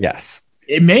 right? Yes.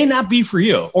 It may not be for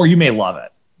you, or you may love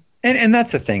it. And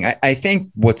that's the thing. I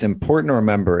think what's important to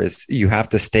remember is you have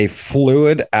to stay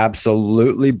fluid,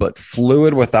 absolutely, but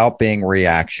fluid without being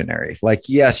reactionary. Like,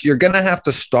 yes, you're going to have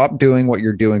to stop doing what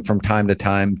you're doing from time to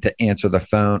time to answer the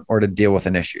phone or to deal with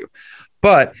an issue.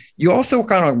 But you also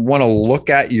kind of want to look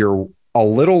at a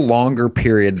little longer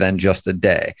period than just a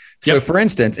day. So for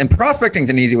instance, and prospecting is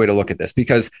an easy way to look at this,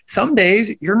 because some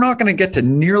days you're not going to get to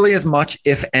nearly as much,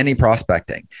 if any,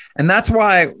 prospecting. And that's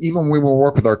why even when we will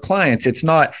work with our clients, it's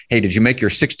not, hey, did you make your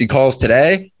 60 calls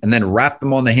today? And then wrap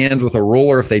them on the hands with a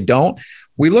ruler if they don't.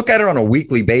 We look at it on a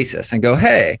weekly basis and go,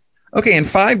 hey, okay, in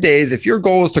 5 days, if your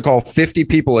goal is to call 50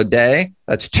 people a day,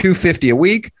 that's 250 a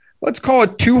week. Let's call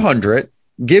it 200.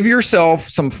 Give yourself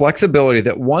some flexibility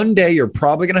that one day you're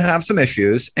probably going to have some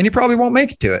issues and you probably won't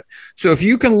make it to it. So if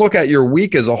you can look at your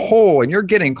week as a whole and you're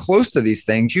getting close to these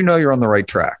things, you're on the right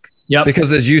track. Yep.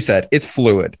 Because as you said, it's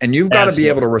fluid and you've got to be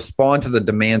able to respond to the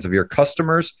demands of your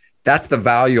customers. That's the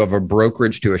value of a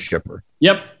brokerage to a shipper.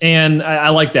 Yep. And I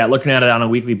like that, looking at it on a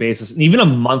weekly basis and even a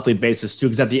monthly basis too,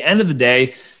 because at the end of the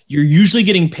day, you're usually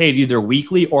getting paid either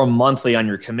weekly or monthly on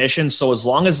your commission. So as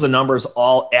long as the numbers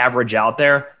all average out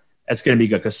there, that's going to be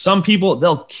good. Because some people,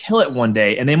 they'll kill it one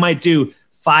day and they might do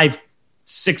 5,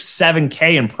 6,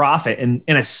 7K in profit in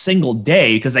a single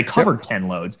day because they covered 10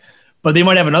 loads. But they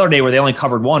might have another day where they only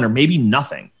covered 1 or maybe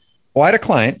nothing. Well, I had a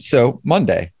client. So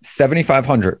Monday,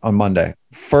 7,500 on Monday.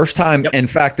 First time. In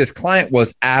fact, this client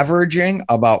was averaging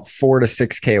about 4 to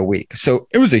 6K a week. So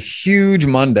it was a huge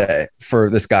Monday for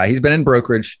this guy. He's been in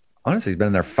brokerage. Honestly, he's been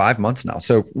in there 5 months now.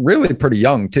 So really pretty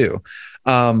young too.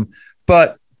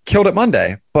 But killed it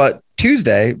Monday. But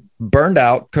Tuesday, burned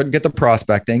out, couldn't get the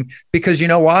prospecting because you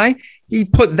know why? He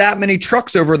put that many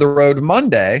trucks over the road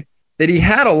Monday that he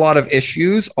had a lot of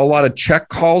issues, a lot of check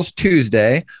calls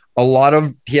Tuesday,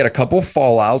 he had a couple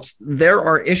fallouts. There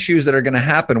are issues that are going to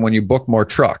happen when you book more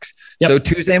trucks. So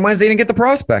Tuesday and Wednesday, he didn't get the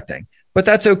prospecting, but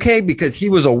that's okay because he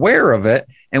was aware of it.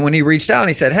 And when he reached out and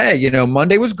he said, hey,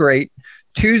 Monday was great.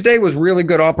 Tuesday was really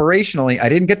good operationally. I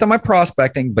didn't get to my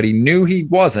prospecting, but he knew he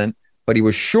wasn't, but he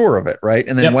was sure of it. Right.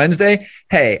 And then Wednesday,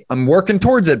 hey, I'm working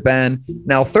towards it, Ben.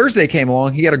 Now Thursday came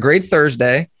along. He had a great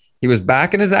Thursday. He was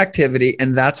back in his activity.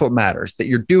 And that's what matters, that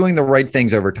you're doing the right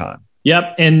things over time.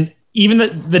 Yep. And even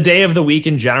the day of the week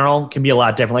in general can be a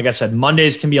lot different. Like I said,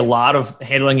 Mondays can be a lot of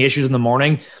handling issues in the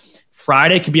morning.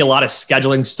 Friday could be a lot of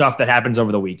scheduling stuff that happens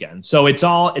over the weekend. So it's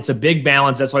a big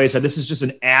balance. That's why I said this is just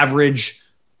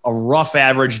a rough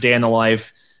average day in the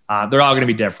life. They're all going to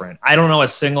be different. I don't know a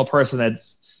single person that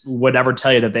would ever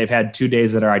tell you that they've had 2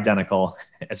 days that are identical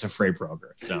as a freight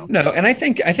broker. So no. And I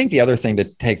think the other thing to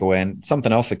take away, and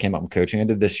something else that came up in coaching, I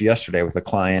did this yesterday with a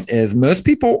client, is most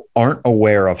people aren't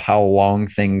aware of how long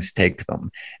things take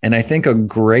them. And I think a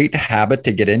great habit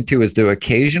to get into is to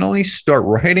occasionally start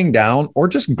writing down or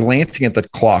just glancing at the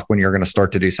clock when you're going to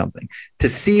start to do something to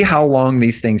see how long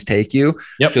these things take you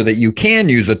so that you can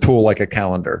use a tool like a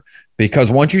calendar.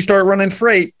 Because once you start running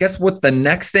freight, guess what? The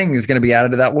next thing is going to be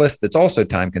added to that list that's also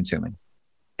time consuming.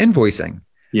 Invoicing.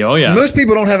 Oh, yeah. Most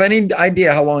people don't have any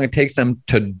idea how long it takes them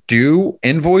to do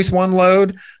invoice one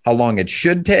load, how long it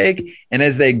should take. And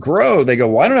as they grow, they go,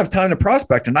 well, I don't have time to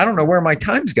prospect and I don't know where my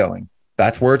time's going.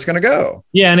 That's where it's going to go.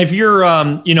 Yeah. And if you're,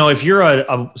 if you're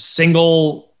a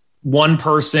single one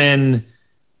person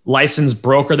licensed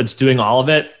broker that's doing all of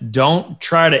it, don't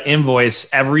try to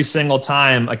invoice every single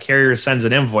time a carrier sends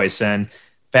an invoice in.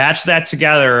 Batch that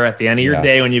together at the end of your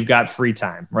day when you've got free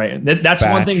time, right? That's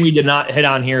one thing we did not hit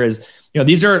on here is,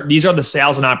 these are the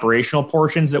sales and operational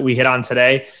portions that we hit on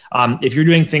today. If you're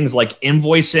doing things like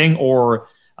invoicing or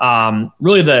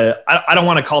really I don't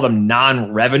want to call them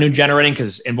non-revenue generating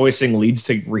because invoicing leads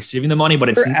to receiving the money, but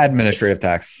it's administrative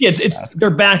tax. Yeah, it's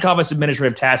their back office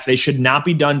administrative tasks. They should not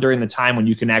be done during the time when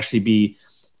you can actually be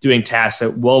doing tasks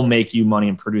that will make you money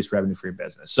and produce revenue for your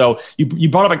business. So you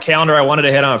brought up a calendar. I wanted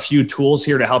to hit on a few tools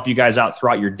here to help you guys out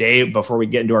throughout your day before we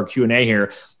get into our Q&A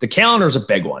here. The calendar is a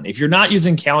big one. If you're not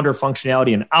using calendar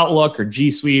functionality in Outlook or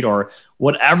G Suite or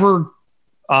whatever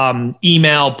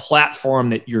email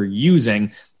platform that you're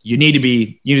using, you need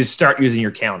to start using your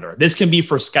calendar. This can be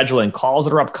for scheduling calls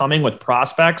that are upcoming with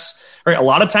prospects. Right? A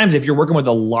lot of times, if you're working with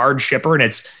a large shipper and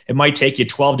it might take you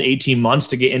 12 to 18 months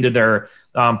to get into their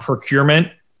procurement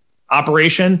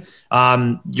operation,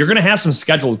 you're going to have some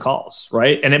scheduled calls,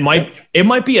 right? And it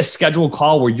might be a scheduled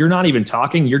call where you're not even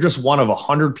talking. You're just one of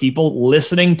 100 people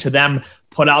listening to them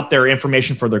put out their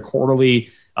information for their quarterly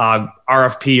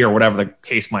RFP or whatever the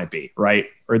case might be, right?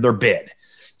 Or their bid.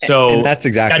 So and that's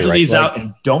exactly schedule right. these out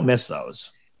and don't miss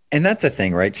those. And that's the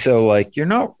thing, right? So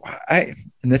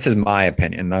and this is my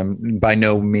opinion. I'm by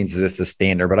no means is this a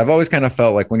standard, but I've always kind of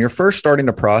felt like when you're first starting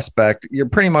to prospect, you're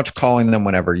pretty much calling them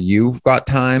whenever you've got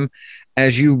time.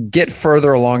 As you get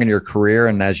further along in your career,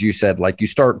 and as you said, you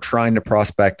start trying to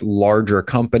prospect larger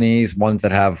companies, ones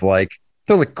that have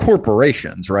they're like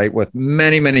corporations, right? With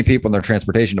many, many people in their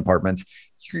transportation departments,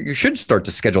 you should start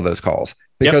to schedule those calls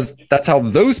because that's how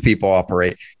those people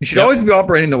operate. You should always be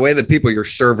operating the way that people you're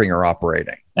serving are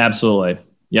operating. Absolutely.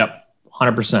 Yep.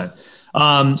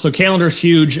 100%. So calendar is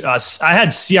huge. I had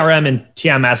CRM and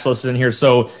TMS listed in here.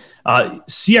 So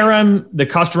CRM, the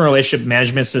customer relationship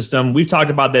management system, we've talked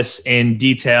about this in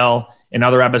detail in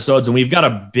other episodes, and we've got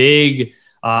a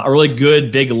really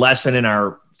good big lesson in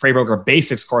our Freight Broker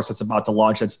Basics course that's about to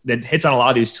launch that hits on a lot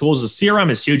of these tools. The CRM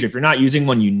is huge. If you're not using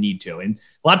one, you need to. And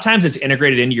a lot of times it's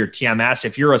integrated into your TMS.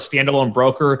 If you're a standalone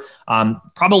broker,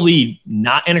 probably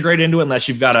not integrated into it unless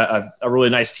you've got a really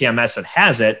nice TMS that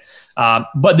has it.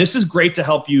 But this is great to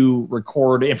help you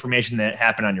record information that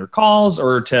happened on your calls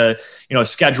or to,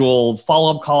 schedule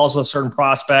follow-up calls with certain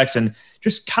prospects and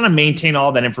just kind of maintain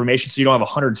all that information so you don't have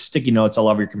 100 sticky notes all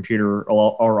over your computer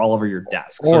or all over your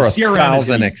desk. Or so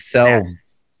 1,000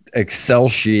 Excel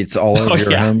sheets all over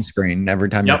your home screen every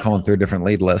time you're calling through a different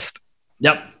lead list.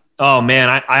 Yep. Oh man,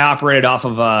 I operated off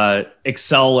of a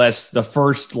Excel list the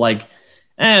first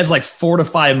it's like 4 to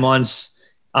 5 months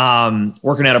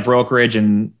working at a brokerage,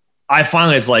 and I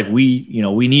finally was like, we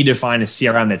need to find a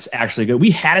CRM that's actually good. We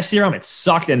had a CRM, it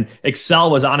sucked, and Excel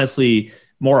was honestly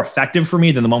more effective for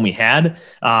me than the one we had.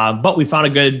 But we found a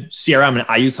good CRM, and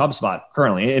I use HubSpot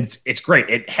currently. It's great.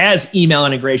 It has email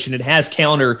integration. It has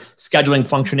calendar scheduling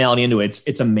functionality into it.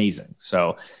 It's amazing.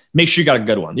 So make sure you got a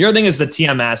good one. The other thing is the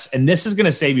TMS, and this is going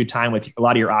to save you time with a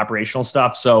lot of your operational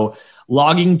stuff. So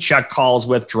logging check calls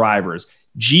with drivers,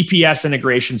 GPS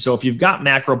integration. So if you've got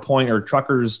MacroPoint or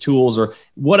Truckers Tools or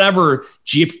whatever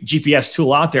GPS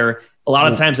tool out there, a lot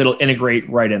of times it'll integrate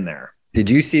right in there. Did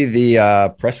you see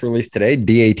the press release today?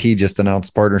 DAT just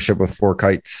announced partnership with Four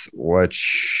Kites,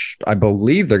 which I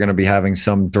believe they're going to be having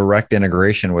some direct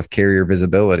integration with carrier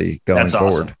visibility going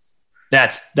forward.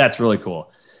 Awesome. That's really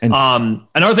cool. And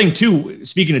another thing too,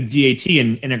 speaking of DAT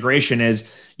and integration,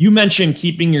 is you mentioned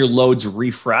keeping your loads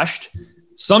refreshed.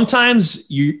 Sometimes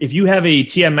if you have a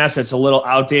TMS that's a little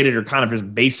outdated or kind of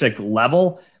just basic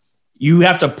level, you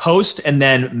have to post and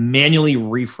then manually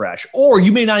refresh, or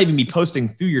you may not even be posting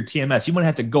through your TMS. You might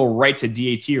have to go right to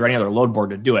DAT or any other load board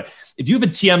to do it. If you have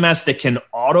a TMS that can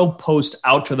auto post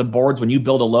out to the boards when you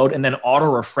build a load and then auto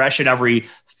refresh it every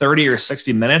 30 or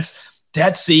 60 minutes,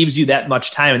 that saves you that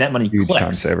much time and that money. Huge clicks.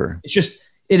 Time saver.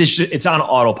 It's on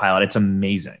autopilot. It's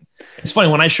amazing. It's funny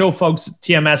when I show folks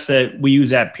TMS that we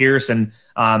use at Pierce, and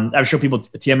I've shown people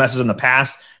TMSs in the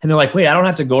past, and they're like, wait, I don't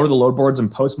have to go to the load boards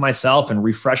and post myself and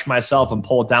refresh myself and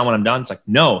pull it down when I'm done. It's like,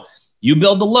 no, you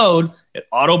build the load, it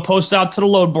auto posts out to the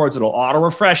load boards. It'll auto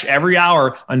refresh every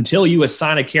hour until you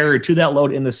assign a carrier to that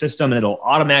load in the system, and it'll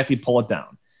automatically pull it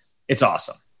down. It's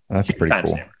awesome. That's pretty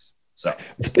cool. Savers. So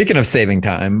speaking of saving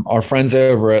time, our friends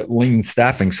over at Lean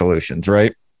Staffing Solutions,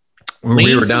 right?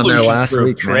 We were down there last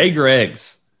week. Trey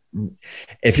Griggs.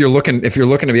 If you're looking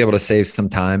to be able to save some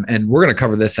time, and we're going to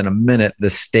cover this in a minute, the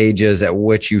stages at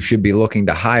which you should be looking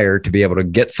to hire to be able to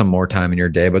get some more time in your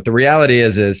day. But the reality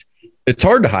is it's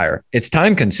hard to hire. It's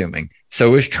time consuming.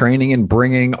 So is training and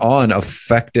bringing on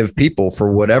effective people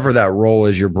for whatever that role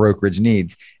is your brokerage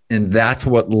needs. And that's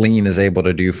what Lean is able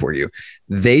to do for you.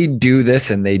 They do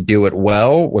this, and they do it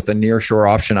well with a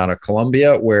nearshore option out of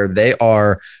Colombia, where they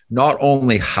are not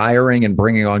only hiring and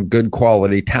bringing on good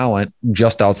quality talent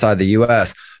just outside the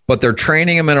US, but they're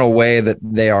training them in a way that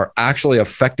they are actually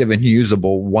effective and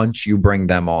usable once you bring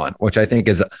them on, which I think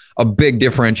is a big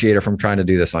differentiator from trying to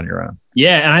do this on your own.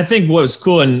 Yeah. And I think what was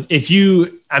cool, and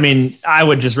I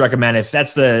would just recommend, if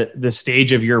that's the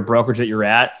stage of your brokerage that you're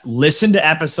at, listen to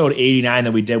episode 89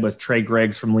 that we did with Trey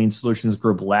Griggs from Lean Solutions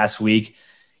Group last week.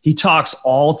 He talks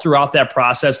all throughout that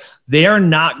process. They are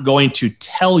not going to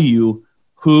tell you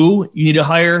who you need to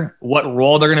hire, what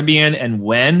role they're going to be in, and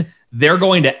when. They're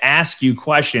going to ask you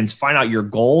questions, find out your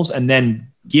goals, and then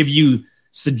give you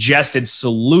suggested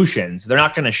solutions. They're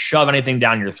not going to shove anything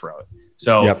down your throat.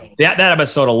 So that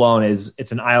episode alone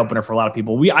it's an eye opener for a lot of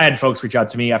people. I had folks reach out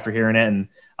to me after hearing it,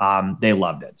 and they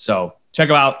loved it. So check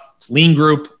them out. It's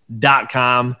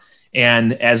leangroup.com.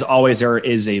 And as always, there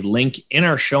is a link in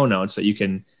our show notes that you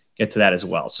can get to that as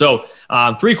well. So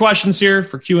 3 questions here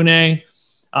for Q&A.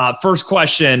 First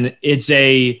question, it's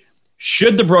a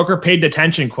should the broker pay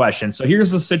detention question. So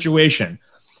here's the situation.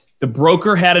 The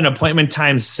broker had an appointment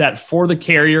time set for the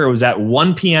carrier. It was at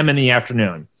 1 p.m. in the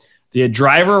afternoon. The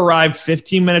driver arrived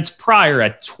 15 minutes prior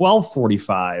at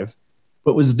 12:45,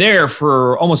 but was there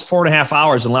for almost 4.5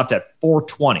 hours and left at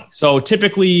 4:20. So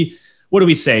typically, what do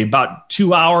we say? About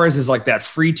 2 hours is like that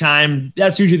free time.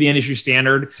 That's usually the industry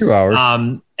standard. 2 hours.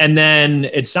 And then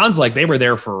it sounds like they were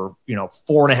there for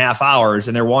 4.5 hours,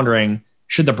 and they're wondering,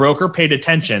 should the broker pay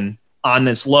detention on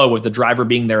this load with the driver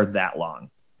being there that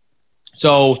long?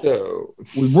 So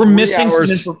we're missing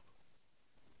some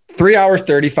 3 hours,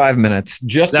 35 minutes.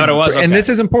 Just that it was. Okay. And this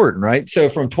is important, right? So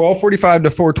from 12:45 to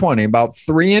 4:20, about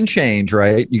 3 and change,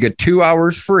 right? You get 2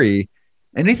 hours free.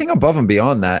 Anything above and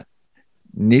beyond that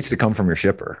needs to come from your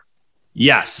shipper.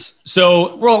 Yes.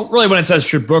 So really when it says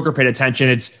should broker pay detention,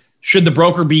 it's should the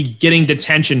broker be getting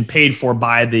detention paid for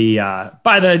by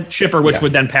the shipper, which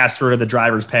would then pass through to the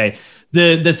driver's pay.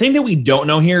 The thing that we don't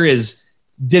know here is,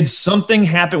 did something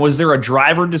happen? Was there a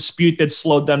driver dispute that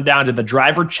slowed them down? Did the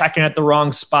driver check in at the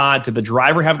wrong spot? Did the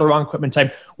driver have the wrong equipment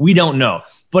type? We don't know.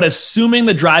 But assuming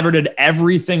the driver did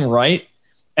everything right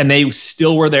and they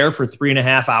still were there for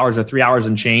 3.5 hours or 3 hours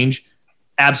and change,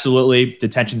 absolutely,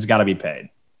 detention's got to be paid.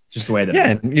 Just the way that.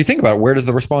 Yeah, and you think about it, where does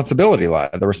the responsibility lie?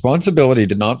 The responsibility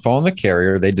did not fall on the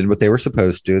carrier. They did what they were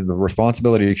supposed to. The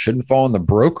responsibility shouldn't fall on the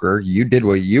broker. You did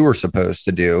what you were supposed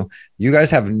to do. You guys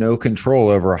have no control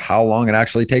over how long it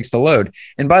actually takes to load.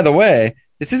 And by the way,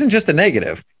 this isn't just a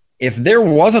negative. If there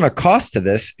wasn't a cost to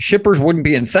this, shippers wouldn't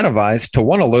be incentivized to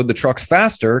want to load the trucks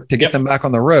faster to get them back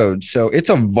on the road. So it's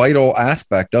a vital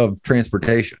aspect of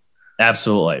transportation.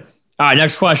 Absolutely. All right,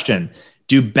 next question.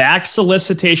 Do back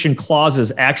solicitation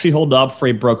clauses actually hold up for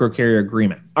a broker carrier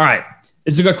agreement? All right,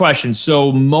 it's a good question.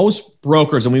 So most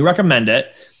brokers, and we recommend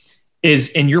it, is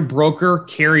in your broker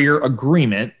carrier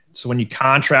agreement. So when you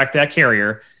contract that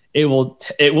carrier, it will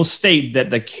state that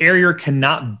the carrier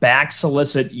cannot back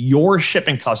solicit your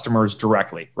shipping customers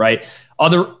directly, right?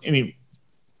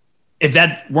 If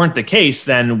that weren't the case,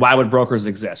 then why would brokers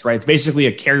exist, right? It's basically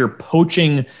a carrier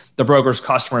poaching the broker's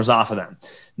customers off of them.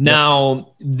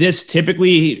 Now, this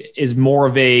typically is more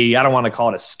of I don't want to call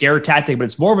it a scare tactic, but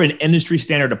it's more of an industry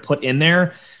standard to put in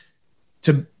there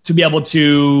to be able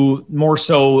to more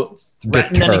so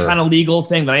threaten any kind of legal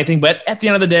thing than anything. But at the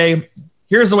end of the day,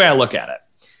 here's the way I look at it.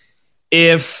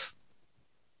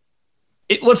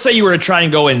 Let's say you were to try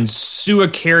and go and sue a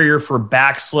carrier for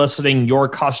back soliciting your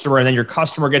customer, and then your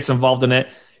customer gets involved in it,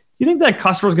 you think that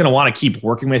customer is going to want to keep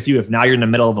working with you if now you're in the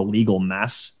middle of a legal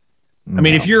mess? No. I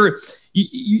mean, if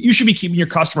you should be keeping your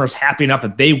customers happy enough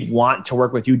that they want to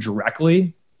work with you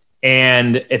directly.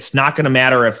 And it's not going to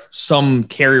matter if some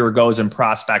carrier goes and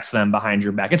prospects them behind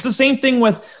your back. It's the same thing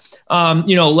with,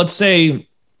 let's say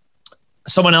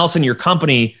someone else in your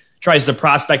company tries to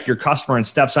prospect your customer and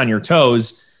steps on your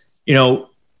toes.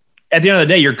 At the end of the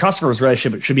day, your customer's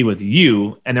relationship should be with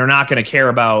you, and they're not going to care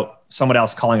about someone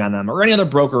else calling on them or any other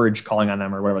brokerage calling on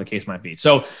them or whatever the case might be.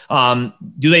 So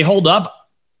do they hold up?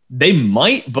 They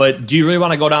might, but do you really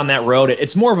want to go down that road?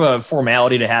 It's more of a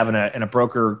formality to have in a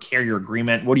broker carrier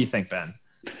agreement. What do you think, Ben?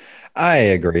 I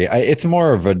agree. It's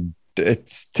more of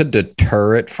it's to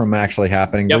deter it from actually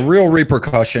happening. Yep. The real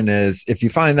repercussion is if you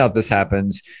find out this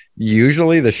happens,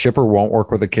 usually the shipper won't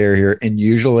work with the carrier, and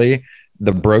usually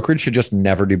the brokerage should just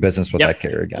never do business with that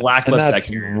carrier again. Blacklist and that's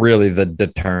that carrier. Really the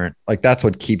deterrent. Like that's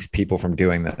what keeps people from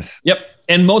doing this. Yep.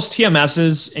 And most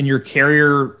TMSs in your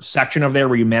carrier section of there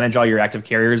where you manage all your active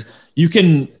carriers, you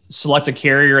can select a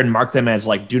carrier and mark them as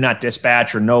like do not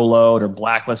dispatch or no load or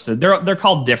blacklisted. They're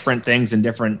called different things in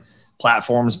different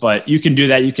platforms, but you can do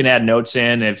that. You can add notes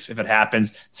in if it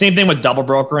happens. Same thing with double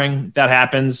brokering. That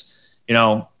happens,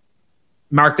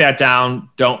 mark that down.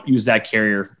 Don't use that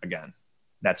carrier again.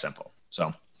 That simple. So,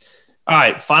 all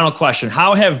right, final question.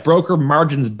 How have broker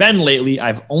margins been lately?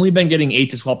 I've only been getting 8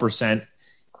 to 12%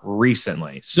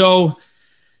 recently. So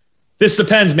this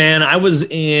depends, man. I was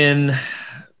in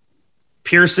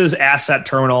Pierce's asset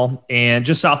terminal and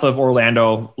just south of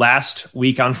Orlando last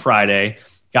week on Friday.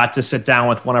 Got to sit down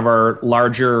with one of our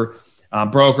larger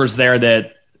brokers there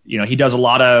that, he does a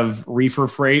lot of reefer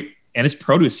freight, and it's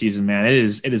produce season, man. It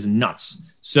is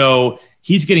nuts. So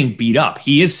he's getting beat up.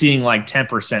 He is seeing like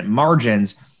 10%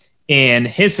 margins in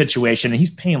his situation, and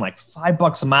he's paying like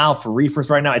 $5 a mile for reefers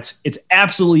right now. It's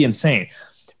absolutely insane.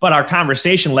 But our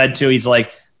conversation led to, he's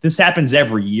like, this happens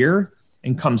every year,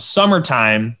 and come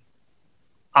summertime,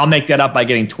 I'll make that up by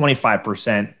getting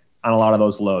 25% on a lot of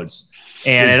those loads.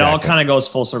 And It all kind of goes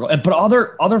full circle. But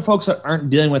other folks that aren't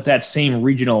dealing with that same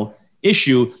regional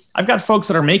issue, I've got folks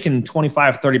that are making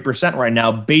 25, 30% right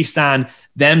now based on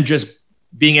them just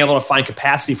being able to find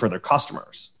capacity for their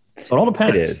customers. So it all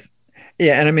depends. It is.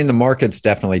 Yeah. And I mean, the market's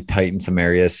definitely tight in some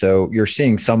areas. So you're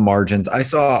seeing some margins. I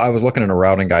was looking at a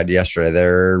routing guide yesterday.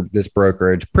 This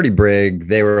brokerage, pretty big.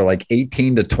 They were like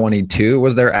 18 to 22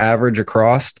 was their average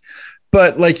across.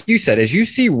 But like you said, as you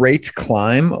see rates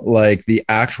climb, like the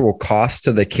actual cost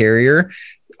to the carrier,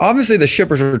 obviously the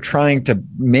shippers are trying to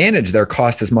manage their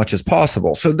costs as much as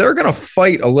possible. So they're going to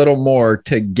fight a little more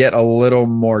to get a little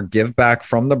more give back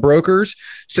from the brokers.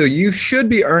 So you should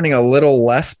be earning a little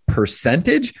less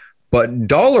percentage, but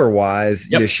dollar wise,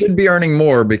 you should be earning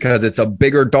more because it's a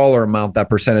bigger dollar amount that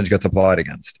percentage gets applied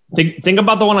against. Think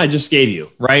about the one I just gave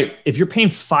you, right? If you're paying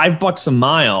 $5 a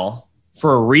mile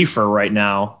for a reefer right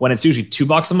now, when it's usually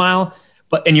 $2 a mile,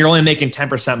 and you're only making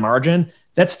 10% margin,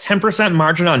 that's 10%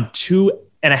 margin on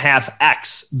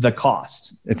 2.5x the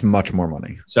cost. It's much more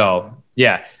money. So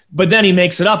yeah, but then he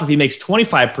makes it up. If he makes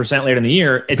 25% later in the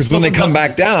year, it's when they come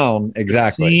back down,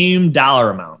 exactly same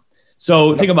dollar amount.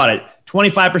 So think about it.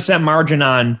 25% margin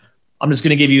on, I'm just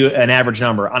going to give you an average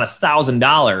number, on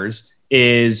 $1,000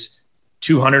 is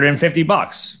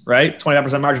 $250, right?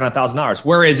 25% margin on $1,000.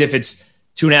 Whereas if it's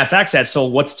 2.5x that, so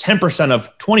what's 10%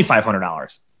 of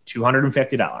 $2,500?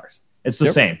 $250. It's the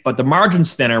same, but the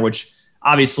margin's thinner, which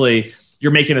obviously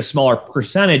you're making a smaller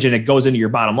percentage and it goes into your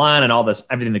bottom line and all this,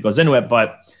 everything that goes into it.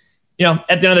 But at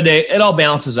the end of the day, it all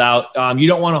balances out. You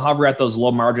don't want to hover at those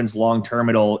low margins long term.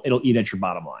 It'll eat at your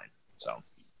bottom line. So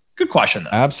good question though.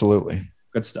 Absolutely.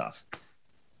 Good stuff.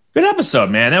 Good episode,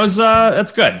 man. That was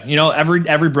that's good. You know,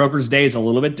 every broker's day is a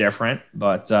little bit different,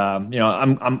 but you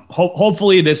know,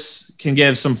 hopefully this can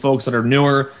give some folks that are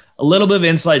newer a little bit of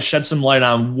insight, shed some light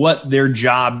on what their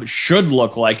job should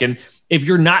look like. And if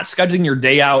you're not scheduling your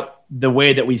day out the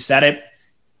way that we said it,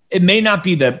 it may not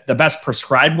be the best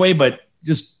prescribed way, but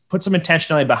just put some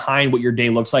intentionality behind what your day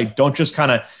looks like. Don't just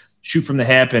kind of shoot from the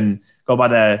hip and go by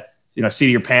the seat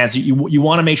of your pants. You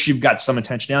want to make sure you've got some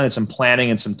intentionality and some planning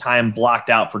and some time blocked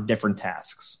out for different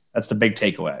tasks. That's the big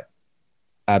takeaway.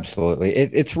 Absolutely.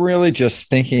 It's really just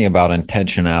thinking about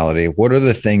intentionality. What are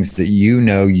the things that you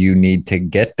need to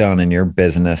get done in your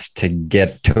business to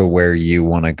get to where you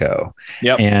want to go?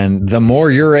 Yep. And the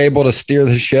more you're able to steer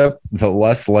the ship, the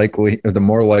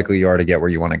more likely you are to get where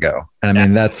you want to go. And I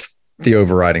mean, that's the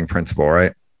overriding principle,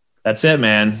 right? That's it,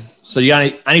 man. So you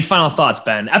got any final thoughts,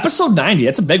 Ben? Episode 90,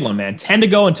 that's a big one, man. 10 to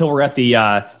go until we're at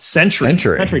the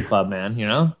Century Club, man, you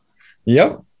know?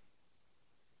 Yep.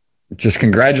 Just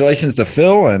congratulations to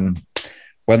Phil, and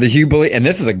whether you believe, and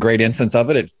this is a great instance of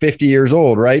it at 50 years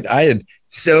old, right? I had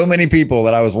so many people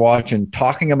that I was watching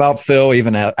talking about Phil,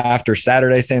 even after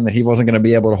Saturday, saying that he wasn't going to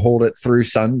be able to hold it through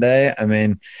Sunday. I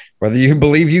mean, whether you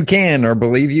believe you can or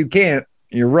believe you can't,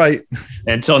 you're right.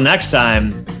 Until next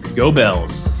time, go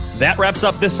Bills. That wraps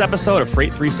up this episode of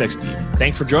Freight 360.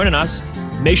 Thanks for joining us.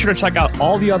 Make sure to check out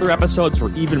all the other episodes for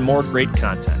even more great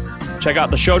content. Check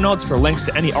out the show notes for links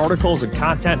to any articles and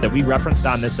content that we referenced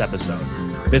on this episode.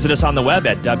 Visit us on the web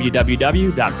at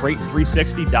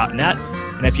www.freight360.net.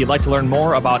 And if you'd like to learn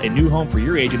more about a new home for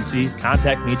your agency,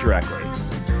 contact me directly.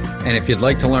 And if you'd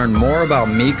like to learn more about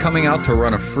me coming out to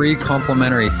run a free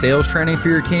complimentary sales training for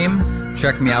your team,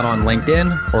 check me out on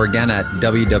LinkedIn or again at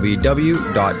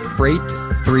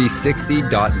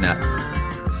www.freight360.net.